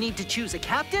 We need to choose a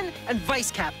captain and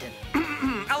vice captain.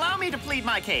 Allow me to plead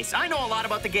my case. I know a lot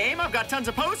about the game. I've got tons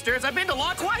of posters. I've been to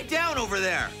lots. Quiet down over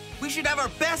there! We should have our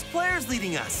best players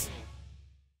leading us.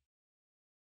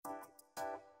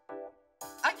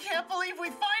 I can't believe we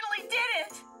finally did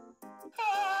it!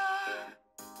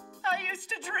 I used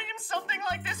to dream something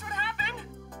like this would happen.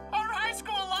 Our high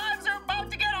school lives are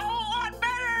about to get a whole lot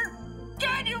better.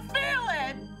 Can you feel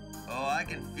it? Oh, I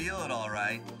can feel it all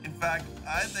right. In fact,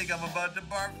 I think I'm about to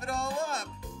barf it all up.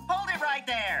 Hold it right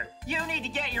there. You need to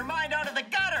get your mind out of the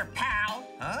gutter, pal.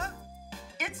 Huh?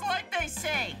 It's like they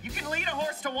say, you can lead a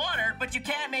horse to water, but you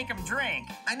can't make him drink.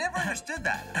 I never understood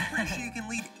that. I'm pretty sure you can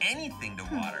lead anything to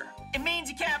water. It means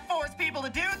you can't force people to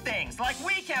do things, like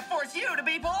we can't force you to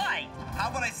be polite. How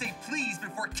about I say please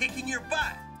before kicking your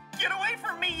butt? Get away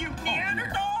from me, you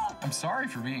Neanderthal! I'm sorry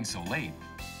for being so late.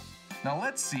 Now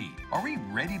let's see. Are we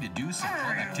ready to do some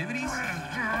club activities?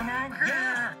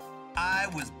 Yeah! I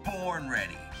was born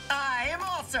ready. I am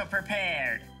also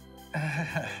prepared.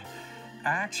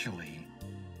 Actually,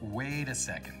 wait a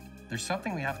second. There's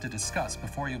something we have to discuss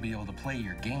before you'll be able to play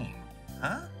your game.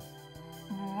 Huh?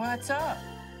 What's up?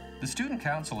 The Student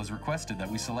Council has requested that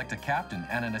we select a captain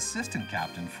and an assistant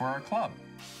captain for our club.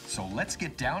 So let's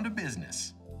get down to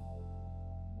business.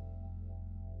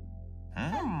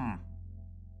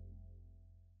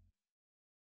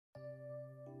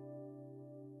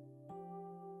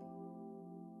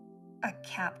 A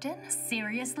captain?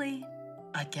 Seriously?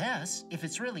 I guess, if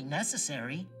it's really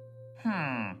necessary.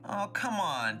 Oh, come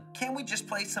on. Can't we just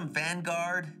play some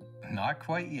Vanguard? Not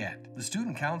quite yet. The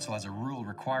Student Council has a rule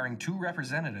requiring 2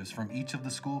 representatives from each of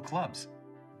the school clubs.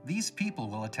 These people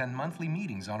will attend monthly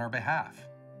meetings on our behalf.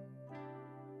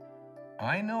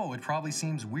 I know it probably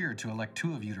seems weird to elect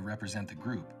 2 of you to represent the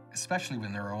group, especially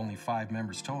when there are only 5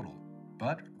 members total.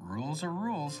 But rules are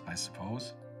rules, I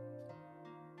suppose.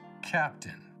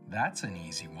 Captain, that's an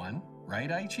easy one, right,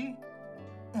 Aichi?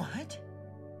 What?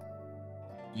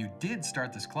 You did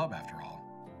start this club after all.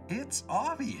 It's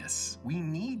obvious. We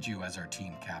need you as our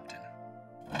team captain.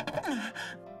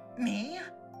 Me?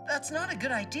 That's not a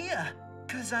good idea,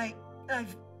 'cause I've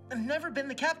never been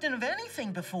the captain of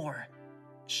anything before.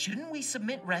 Shouldn't we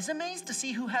submit resumes to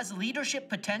see who has leadership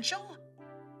potential?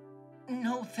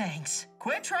 No thanks.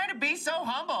 Quit trying to be so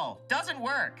humble. Doesn't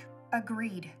work.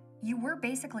 Agreed. You were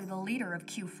basically the leader of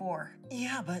Q4.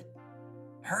 Yeah, but...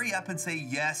 Hurry up and say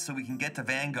yes so we can get to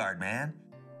Vanguard, man.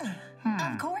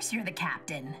 Of course you're the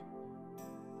captain.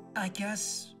 I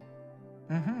guess...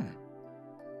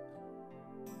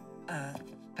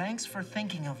 Thanks for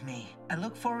thinking of me. I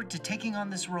look forward to taking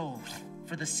on this role,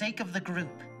 for the sake of the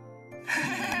group.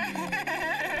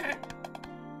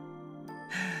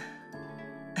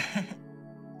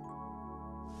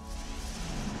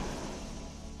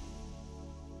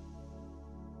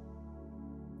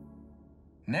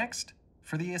 Next,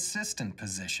 for the assistant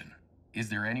position. Is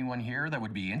there anyone here that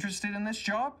would be interested in this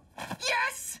job?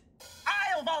 Yes!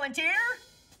 I'll volunteer!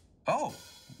 Oh,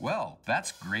 well,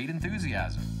 that's great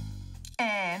enthusiasm.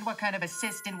 And what kind of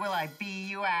assistant will I be,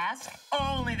 you ask?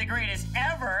 Only the greatest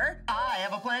ever! I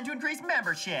have a plan to increase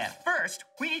membership. First,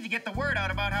 we need to get the word out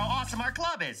about how awesome our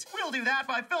club is. We'll do that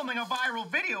by filming a viral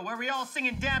video where we all sing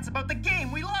and dance about the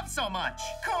game we love so much.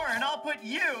 Corin, I'll put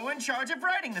you in charge of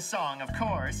writing the song, of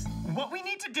course. What we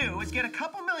need to do is get a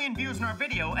couple million views in our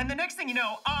video, and the next thing you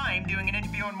know, I'm doing an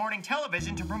interview on morning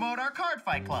television to promote our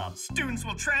Cardfight club. Students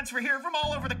will transfer here from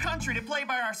all over the country to play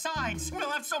by our sides. We'll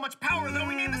have so much power that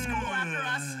we name the school after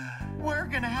us. We're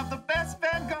gonna have the best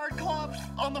Vanguard club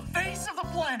on the face of the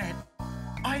planet.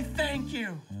 I thank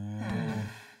you.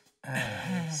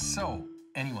 So,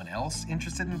 anyone else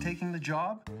interested in taking the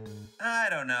job? I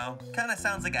don't know. Kinda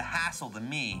sounds like a hassle to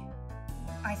me.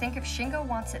 I think if Shingo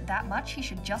wants it that much, he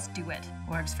should just do it.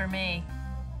 Works for me.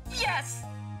 Yes!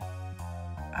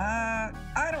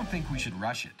 I don't think we should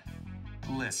rush it.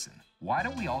 Listen, why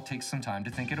don't we all take some time to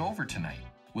think it over tonight?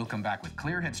 We'll come back with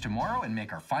clear heads tomorrow and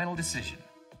make our final decision.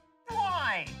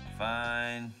 Why?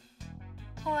 Fine.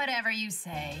 Whatever you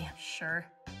say. Sure.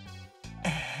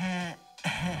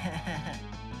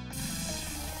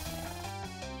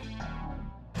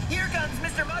 Here comes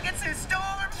Mr. Mugetsu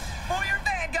Storm for your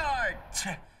Vanguard!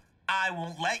 I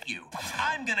won't let you.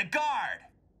 I'm gonna guard.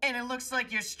 And it looks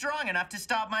like you're strong enough to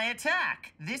stop my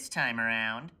attack this time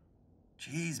around.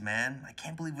 Jeez, man, I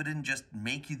can't believe we didn't just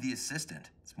make you the assistant.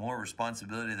 It's more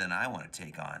responsibility than I want to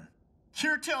take on.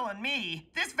 You're telling me?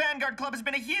 This Vanguard Club has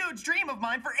been a huge dream of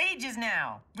mine for ages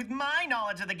now. With my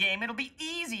knowledge of the game, it'll be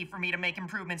easy for me to make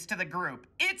improvements to the group.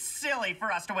 It's silly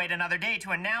for us to wait another day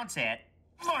to announce it.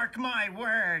 Mark my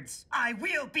words, I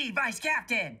will be vice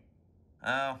captain.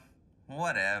 Oh,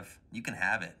 whatever. You can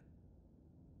have it.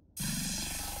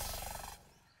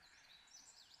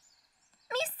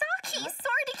 Misaki,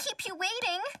 sorry to keep you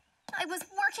waiting. I was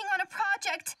working on a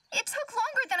project. It took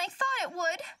longer than I thought it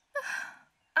would.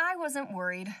 I wasn't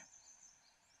worried.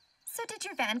 So did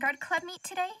your Vanguard Club meet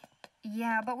today?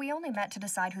 Yeah, but we only met to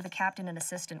decide who the captain and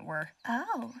assistant were.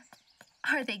 Oh.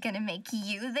 Are they gonna make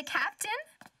you the captain?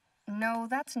 No,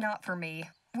 that's not for me.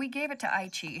 We gave it to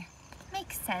Aichi.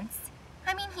 Makes sense.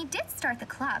 I mean, he did start the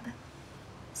club.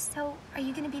 So, are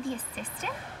you gonna be the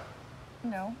assistant?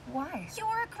 No, why?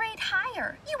 You're a great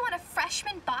hire. You want a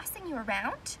freshman bossing you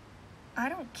around? I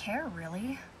don't care,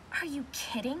 really. Are you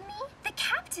kidding me? The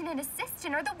captain and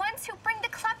assistant are the ones who bring the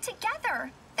club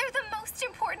together. They're the most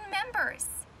important members.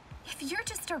 If you're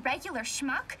just a regular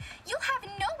schmuck, you'll have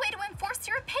no way to enforce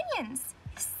your opinions.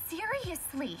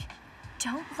 Seriously,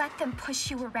 don't let them push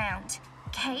you around,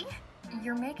 okay?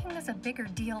 You're making this a bigger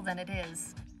deal than it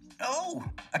is. Oh,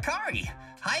 Akari.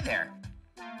 Hi there.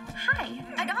 Hi,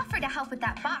 I'd offer to help with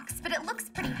that box, but it looks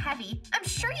pretty heavy. I'm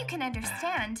sure you can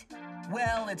understand.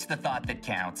 Well, it's the thought that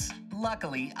counts.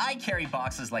 Luckily, I carry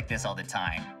boxes like this all the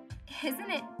time. Isn't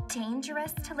it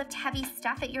dangerous to lift heavy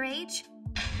stuff at your age?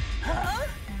 Huh?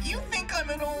 You think I'm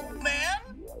an old man?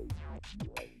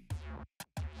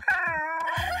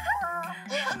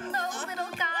 Hello,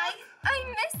 little guy. I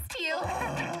missed you.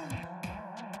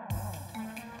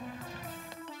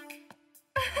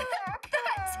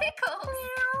 That tickles.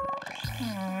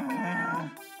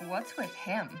 What's with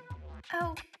him?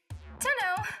 Oh,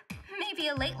 dunno. Maybe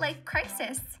a late life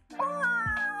crisis.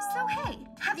 So hey,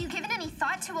 have you given any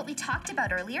thought to what we talked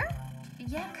about earlier?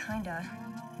 Yeah, kinda.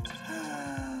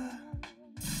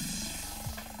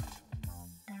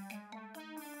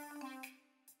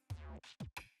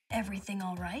 Everything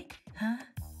all right? Huh?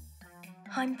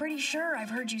 I'm pretty sure I've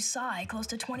heard you sigh close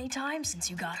to 20 times since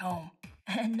you got home.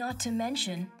 And not to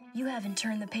mention, you haven't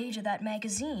turned the page of that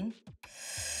magazine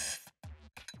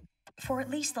for at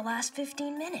least the last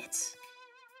 15 minutes.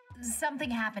 Something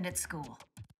happened at school.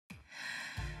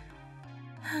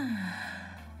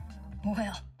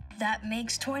 Well, that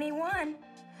makes 21.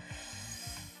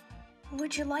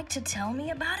 Would you like to tell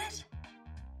me about it?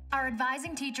 Our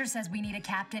advising teacher says we need a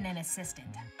captain and assistant.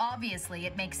 Obviously,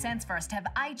 it makes sense for us to have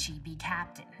Aichi be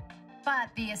captain. But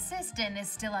the assistant is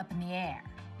still up in the air.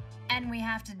 And we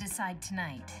have to decide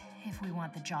tonight if we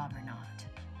want the job or not.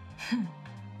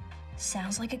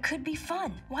 Sounds like it could be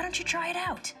fun. Why don't you try it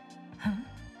out? Huh?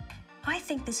 I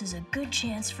think this is a good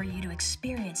chance for you to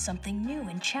experience something new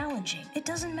and challenging. It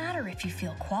doesn't matter if you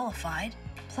feel qualified.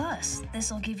 Plus,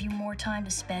 this'll give you more time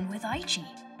to spend with Aichi.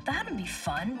 That'd be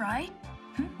fun, right?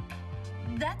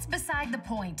 That's beside the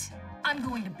point. I'm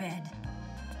going to bed.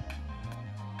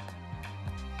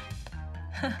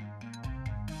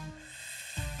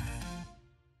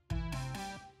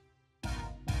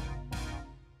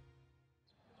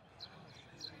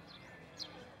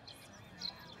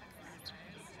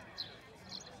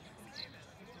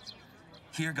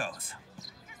 Here goes.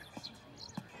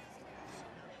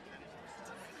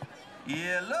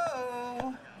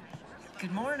 Hello.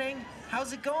 Good morning.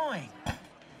 How's it going?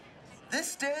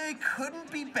 This day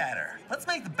couldn't be better. Let's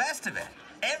make the best of it.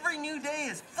 Every new day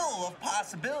is full of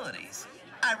possibilities.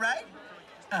 I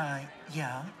right?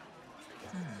 Yeah.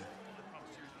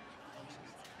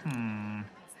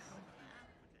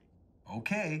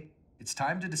 Okay, it's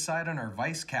time to decide on our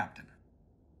vice captain.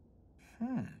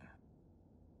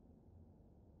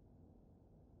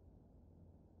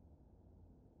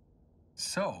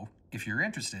 So, if you're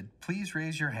interested, please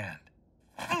raise your hand.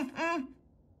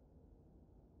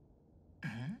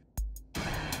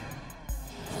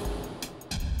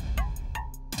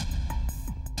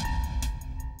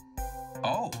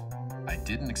 Oh, I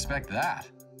didn't expect that.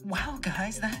 Wow,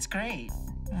 guys, that's great.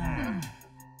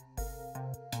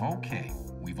 Okay,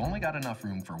 we've only got enough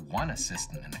room for one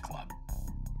assistant in the club.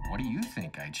 What do you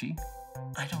think, Aichi?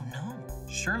 I don't know.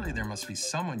 Surely there must be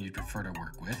someone you'd prefer to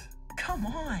work with. Come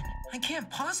on. I can't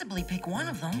possibly pick one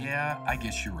of them. Yeah, I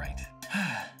guess you're right.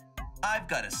 I've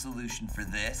got a solution for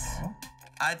this.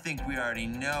 I think we already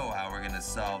know how we're gonna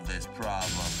solve this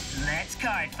problem. Let's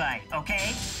card fight,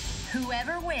 okay?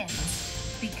 Whoever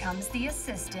wins becomes the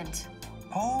assistant.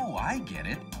 Oh, I get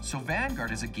it. So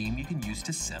Vanguard is a game you can use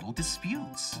to settle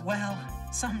disputes. Well,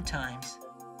 sometimes.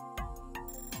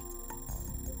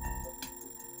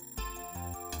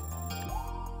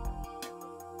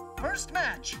 First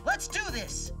match. Let's do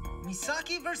this.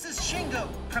 Misaki versus Shingo.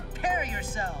 Prepare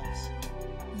yourselves.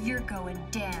 You're going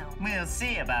down. We'll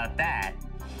see about that.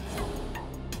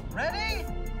 Ready?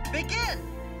 Begin!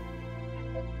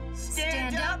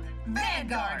 Stand up,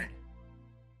 Vanguard!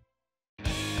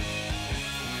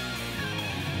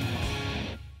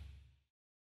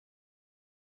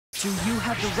 Do you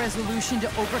have the resolution to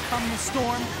overcome the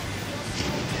storm?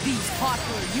 These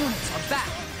popular units are back.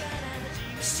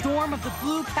 Storm of the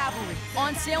Blue Cavalry,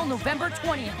 on sale November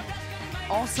 20th.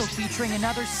 Also featuring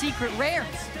another secret rares,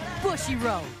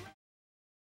 Bushiroad.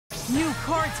 New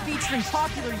cards featuring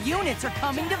popular units are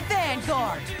coming to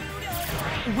Vanguard.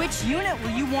 Which unit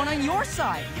will you want on your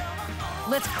side?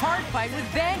 Let's card fight with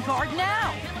Vanguard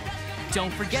now.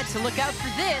 Don't forget to look out for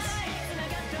this,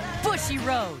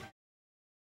 Bushiroad.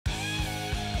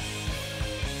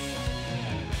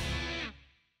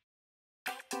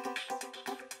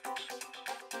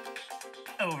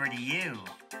 Over to you.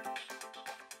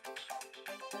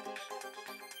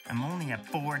 I'm only at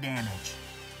 4 damage.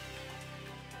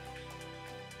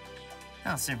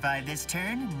 I'll survive this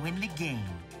turn and win the game.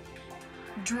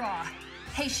 Draw.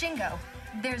 Hey, Shingo,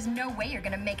 There's no way you're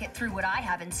gonna make it through what I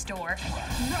have in store.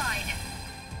 Ride!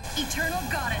 Eternal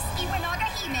Goddess Iwanaga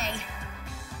Hime!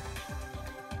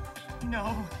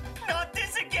 No, not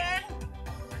this again!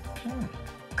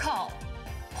 Call.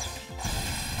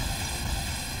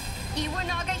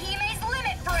 Iwanaga Hime's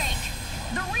Limit Break!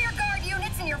 The rear guard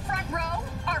units in your front row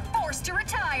are forced to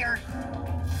retire.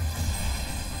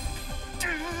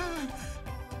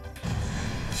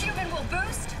 Human will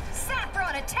boost,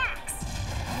 Saffron attacks.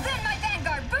 Then my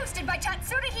Vanguard boosted by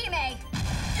Tatsuda Hime.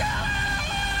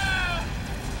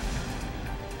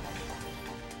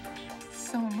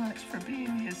 So much for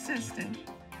being the assistant.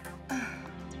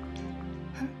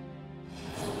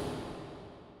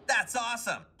 That's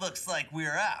awesome. Looks like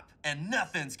we're up, and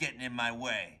nothing's getting in my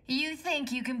way. You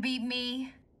think you can beat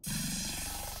me?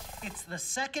 It's the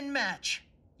second match.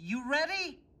 You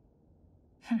ready?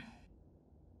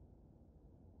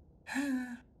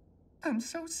 I'm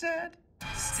so sad.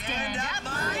 Stand up,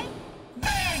 my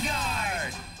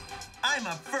Vanguard! I'm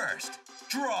up first.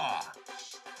 Draw.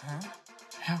 Huh?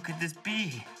 How could this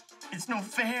be? It's no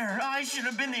fair. I should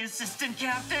have been the assistant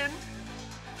captain.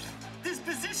 This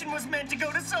position was meant to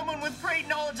go to someone with great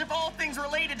knowledge of all things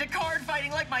related to card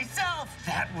fighting like myself.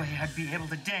 That way I'd be able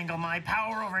to dangle my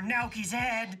power over Naoki's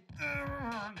head.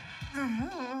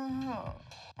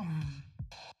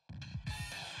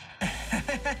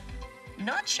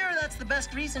 Not sure that's the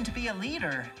best reason to be a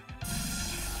leader.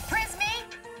 Prismy,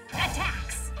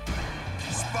 attacks.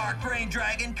 Spark Rain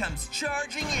Dragon comes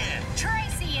charging in.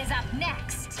 Tracy is up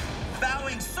next.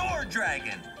 Bowing Sword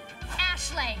Dragon.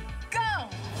 Ashley, go!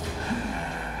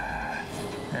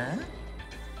 Huh?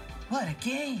 What a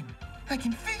game. I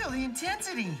can feel the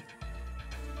intensity.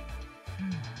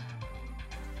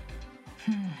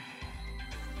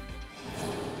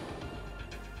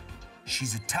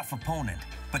 She's a tough opponent,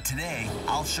 but today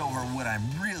I'll show her what I'm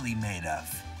really made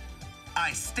of.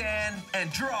 I stand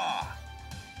and draw.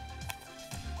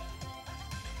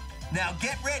 Now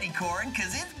get ready, Corin,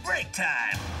 because it's break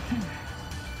time.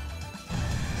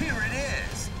 Here it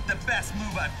is, the best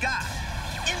move I've got.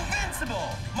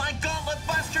 Invincible! My Gauntlet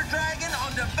Buster Dragon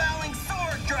on Devouring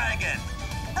Sword Dragon!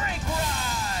 Break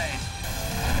Ride!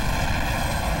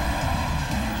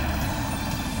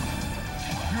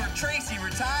 Your Tracy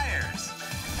retires.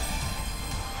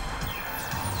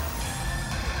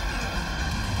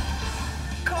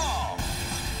 Call!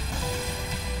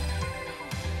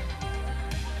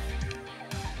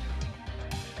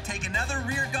 Take another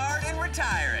rear guard and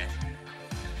retire it.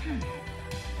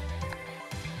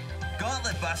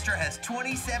 Gauntlet Buster has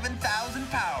 27,000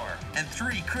 power and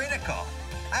 3 critical.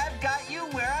 I've got you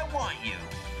where I want you.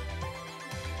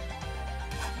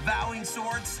 Vowing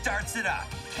Sword starts it up.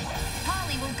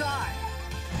 Polly will guard.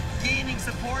 Gaining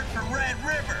support from Red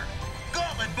River.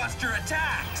 Gauntlet Buster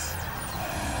attacks.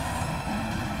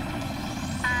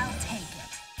 I'll take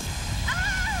it.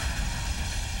 Ah!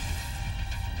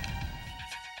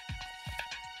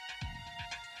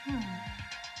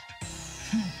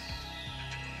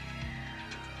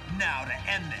 Now to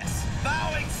end this.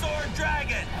 Vowing Sword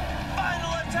Dragon.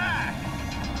 Final attack.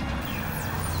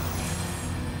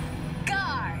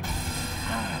 Guard.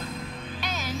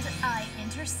 And I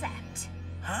intercept.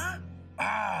 Huh?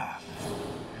 Ah.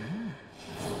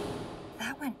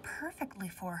 That went perfectly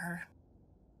for her.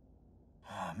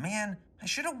 Oh, man. I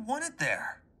should have won it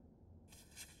there.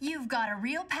 You've got a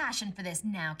real passion for this,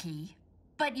 Naoki.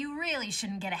 But you really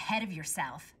shouldn't get ahead of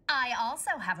yourself. I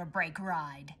also have a break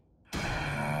ride.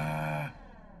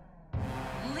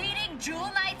 Leading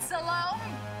Jewel Knight Salome,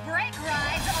 break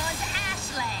rides on to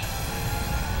Ashley.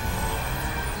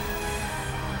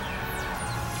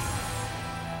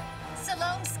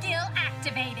 Salome skill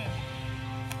activated.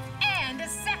 And a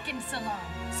second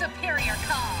Salome, Superior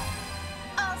Call.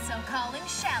 Also calling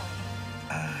Shelly.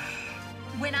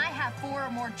 When I have 4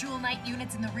 or more Jewel Knight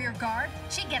units in the rear guard,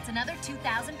 she gets another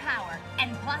 2,000 power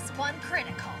and +1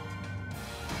 critical.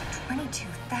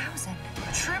 22,000.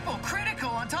 Triple critical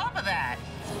on top of that.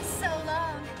 So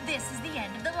long, this is the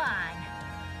end of the line.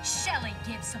 Shelly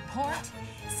gives support,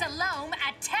 Salome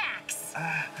attacks.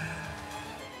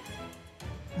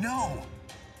 No,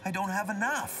 I don't have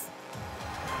enough.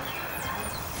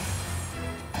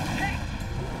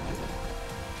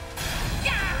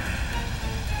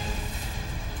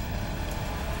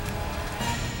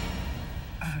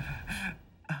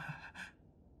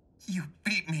 You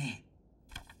beat me.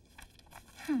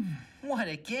 What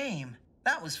a game.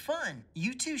 That was fun.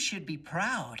 You two should be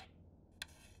proud.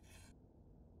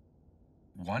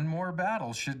 One more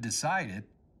battle should decide it.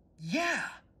 Yeah.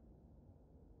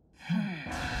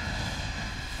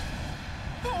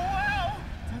 Oh, wow!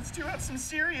 Those two have some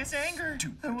serious anger.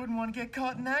 I wouldn't want to get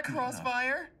caught in that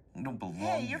crossfire. I don't belong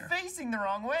Hey, you're here. facing the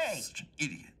wrong way. Such an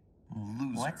idiot. I'm a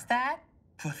loser. What's that?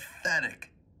 Pathetic.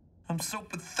 I'm so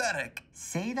pathetic.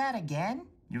 Say that again?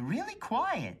 You're really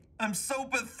quiet. I'm so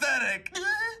pathetic.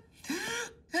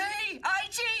 Hey,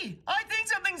 Aichi! I think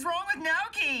something's wrong with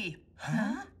Naoki.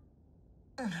 Huh?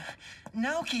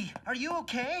 Naoki, are you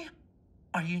okay?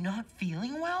 Are you not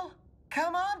feeling well?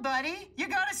 Come on, buddy. You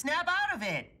gotta snap out of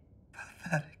it.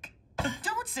 Pathetic.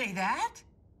 Don't say that.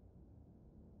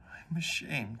 I'm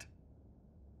ashamed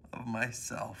of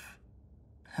myself.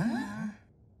 Huh?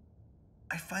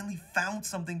 I finally found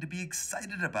something to be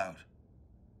excited about.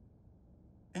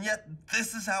 And yet,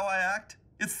 this is how I act?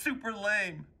 It's super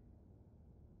lame.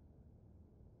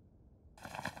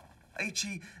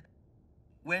 Aichi,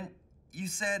 when you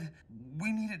said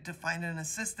we needed to find an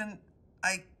assistant,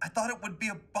 I thought it would be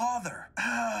a bother.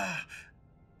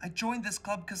 I joined this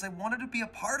club because I wanted to be a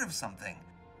part of something.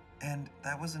 And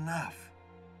that was enough.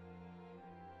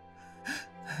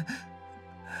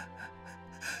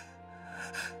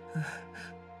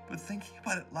 But thinking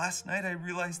about it last night, I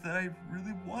realized that I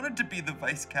really wanted to be the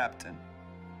vice captain.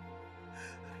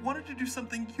 I wanted to do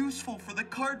something useful for the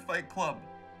Cardfight Club.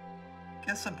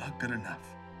 Guess I'm not good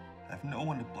enough. I have no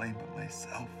one to blame but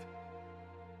myself.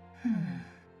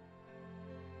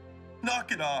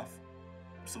 Knock it off.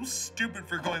 I'm so stupid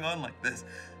for going on like this.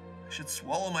 I should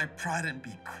swallow my pride and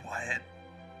be quiet.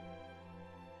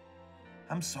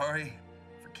 I'm sorry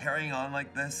for carrying on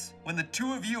like this. When the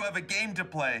two of you have a game to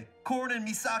play, Korn and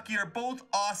Misaki are both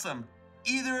awesome.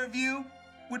 Either of you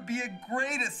would be a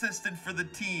great assistant for the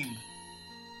team.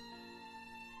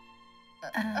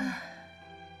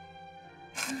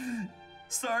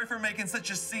 Sorry for making such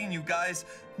a scene, you guys.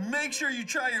 Make sure you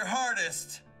try your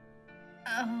hardest.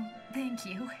 Oh, thank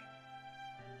you.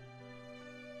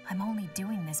 I'm only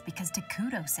doing this because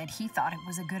Takuto said he thought it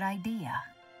was a good idea.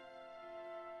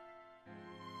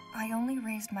 I only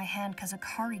raised my hand because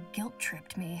Akari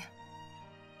guilt-tripped me.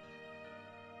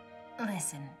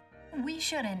 Listen, we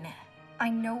shouldn't... I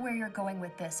know where you're going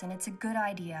with this, and it's a good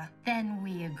idea. Then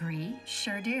we agree?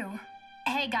 Sure do.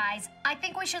 Hey guys, I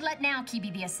think we should let Naoki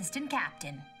be the assistant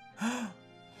captain.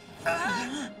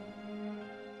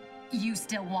 You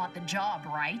still want the job,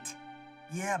 right?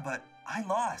 Yeah, but I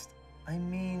lost. I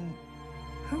mean...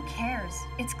 Who cares?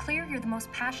 It's clear you're the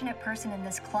most passionate person in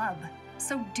this club,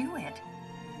 so do it.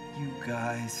 You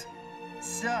guys...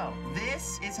 So,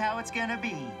 this is how it's gonna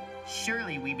be.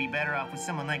 Surely we'd be better off with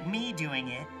someone like me doing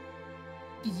it.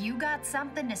 You got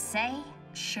something to say?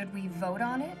 Should we vote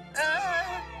on it?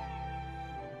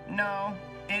 No,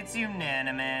 it's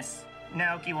unanimous.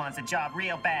 Naoki wants a job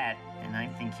real bad, and I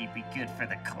think he'd be good for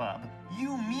the club.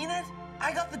 You mean it?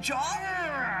 I got the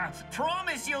job?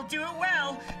 Promise you'll do it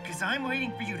well, because I'm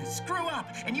waiting for you to screw up,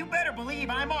 and you better believe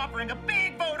I'm offering a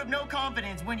big vote of no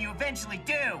confidence when you eventually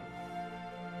do.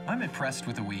 I'm impressed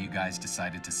with the way you guys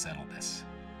decided to settle this.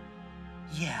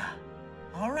 Yeah.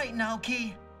 All right,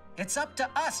 Naoki. It's up to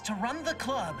us to run the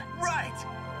club. Right!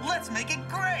 Let's make it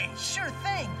great! Sure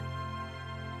thing.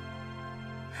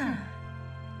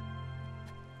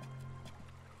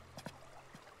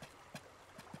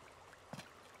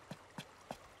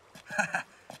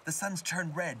 The sun's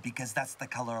turned red because that's the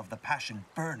color of the passion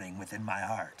burning within my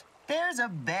heart. There's a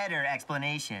better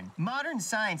explanation. Modern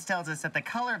science tells us that the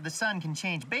color of the sun can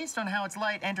change based on how its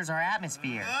light enters our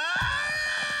atmosphere.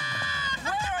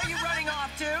 Where are you running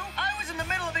off to? I was in the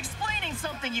middle of explaining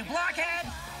something, you blockhead!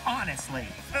 Honestly.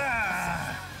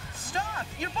 Stop!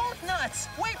 You're both nuts!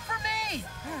 Wait for me!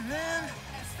 Oh, man.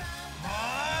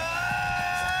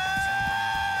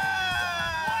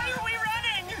 Why are we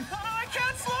running? I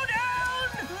can't slow down!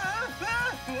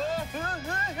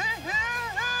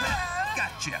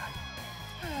 Gotcha!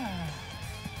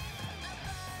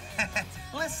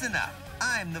 Listen up.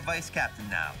 I'm the vice captain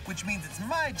now, which means it's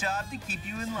my job to keep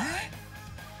you in line.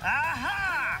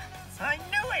 Aha! I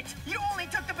knew it! You only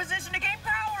took the position to gain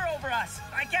power over us!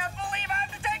 I can't believe I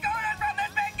have to take orders from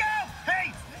this big girl!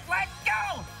 Hey, let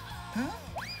go!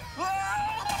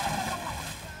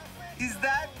 Is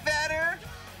that better?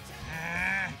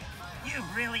 You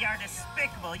really are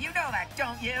despicable. You know that,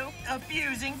 don't you?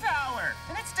 Abusing power.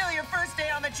 And it's still your first day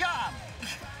on the job.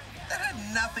 That had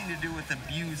nothing to do with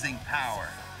abusing power.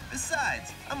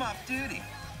 Besides, I'm off duty.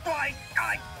 Why,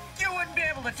 you wouldn't be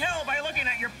able to tell by looking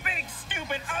at your big,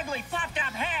 stupid, ugly,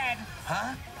 flopped-up head.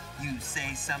 Huh? You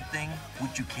say something?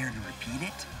 Would you care to repeat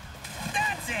it?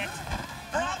 That's it!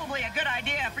 Probably a good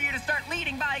idea for you to start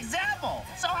leading by example.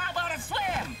 So how about a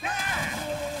swim?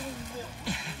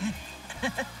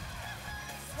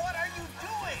 What are you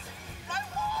doing? My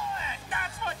wallet!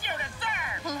 That's what you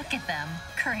deserve! Look at them.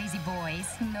 Crazy boys.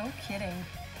 No kidding.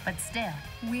 But still.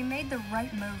 We made the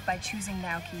right move by choosing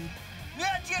Naoki.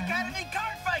 Miyagi Academy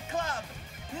Cardfight Club!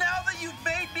 Now that you've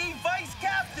made me vice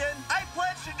captain, I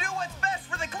pledge to do what's best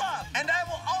for the club, and I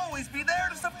will always be there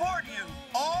to support you.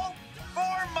 All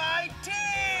for my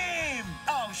team!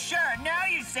 Oh, sure, now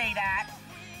you say that.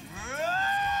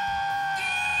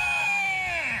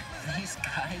 These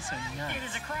guys are nuts. It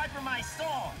is a cry for my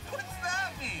soul. What's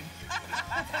that mean?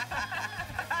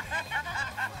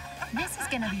 This is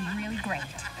gonna be really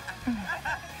great.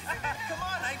 Come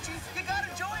on, Aichi, you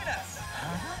gotta join us.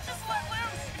 Just let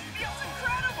loose. It feels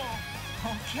incredible.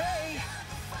 Okay.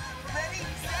 Ready,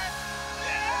 set,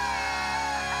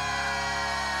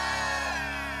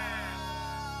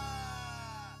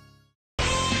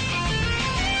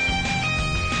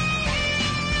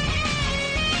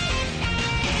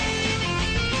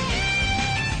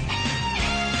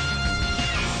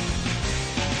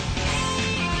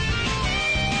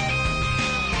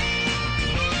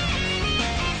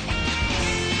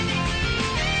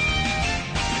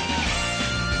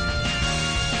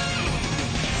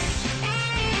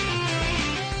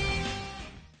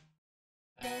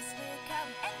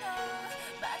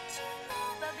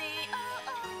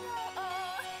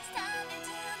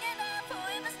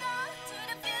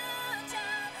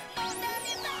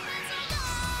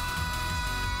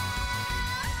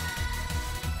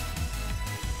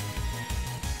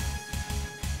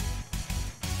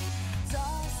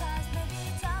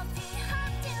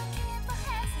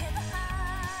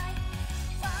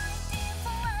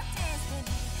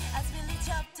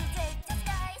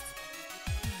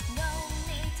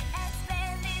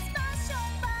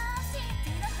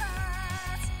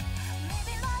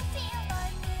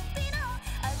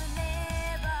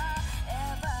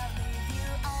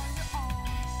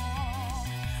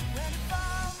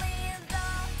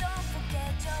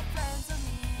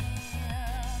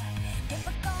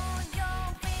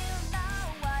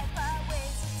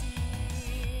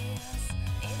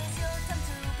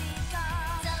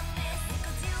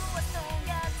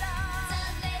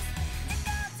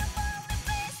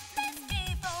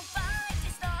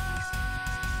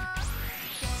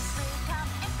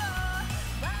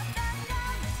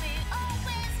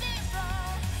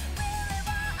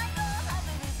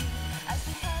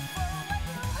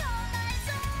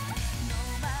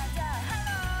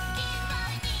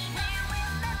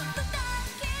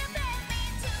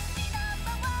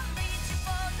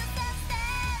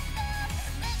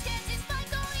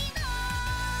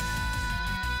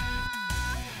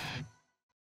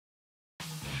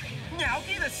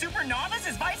 Naoki, the super novice,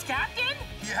 is vice captain?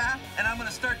 Yeah, and I'm gonna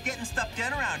start getting stuff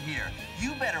done around here.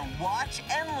 You better watch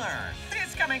and learn.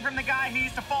 This coming from the guy who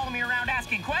used to follow me around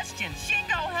asking questions.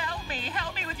 Shingo, help me.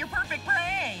 Help me with your perfect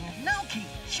brain. Naoki,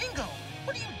 Shingo,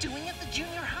 what are you doing at the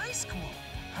junior high school?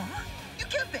 Huh? You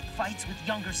can't pick fights with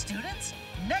younger students.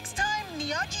 Next time,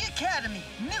 Miyagi Academy,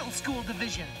 middle school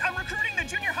division. I'm recruiting the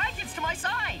junior high kids to my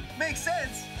side. Makes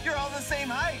sense. You're all the same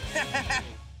height.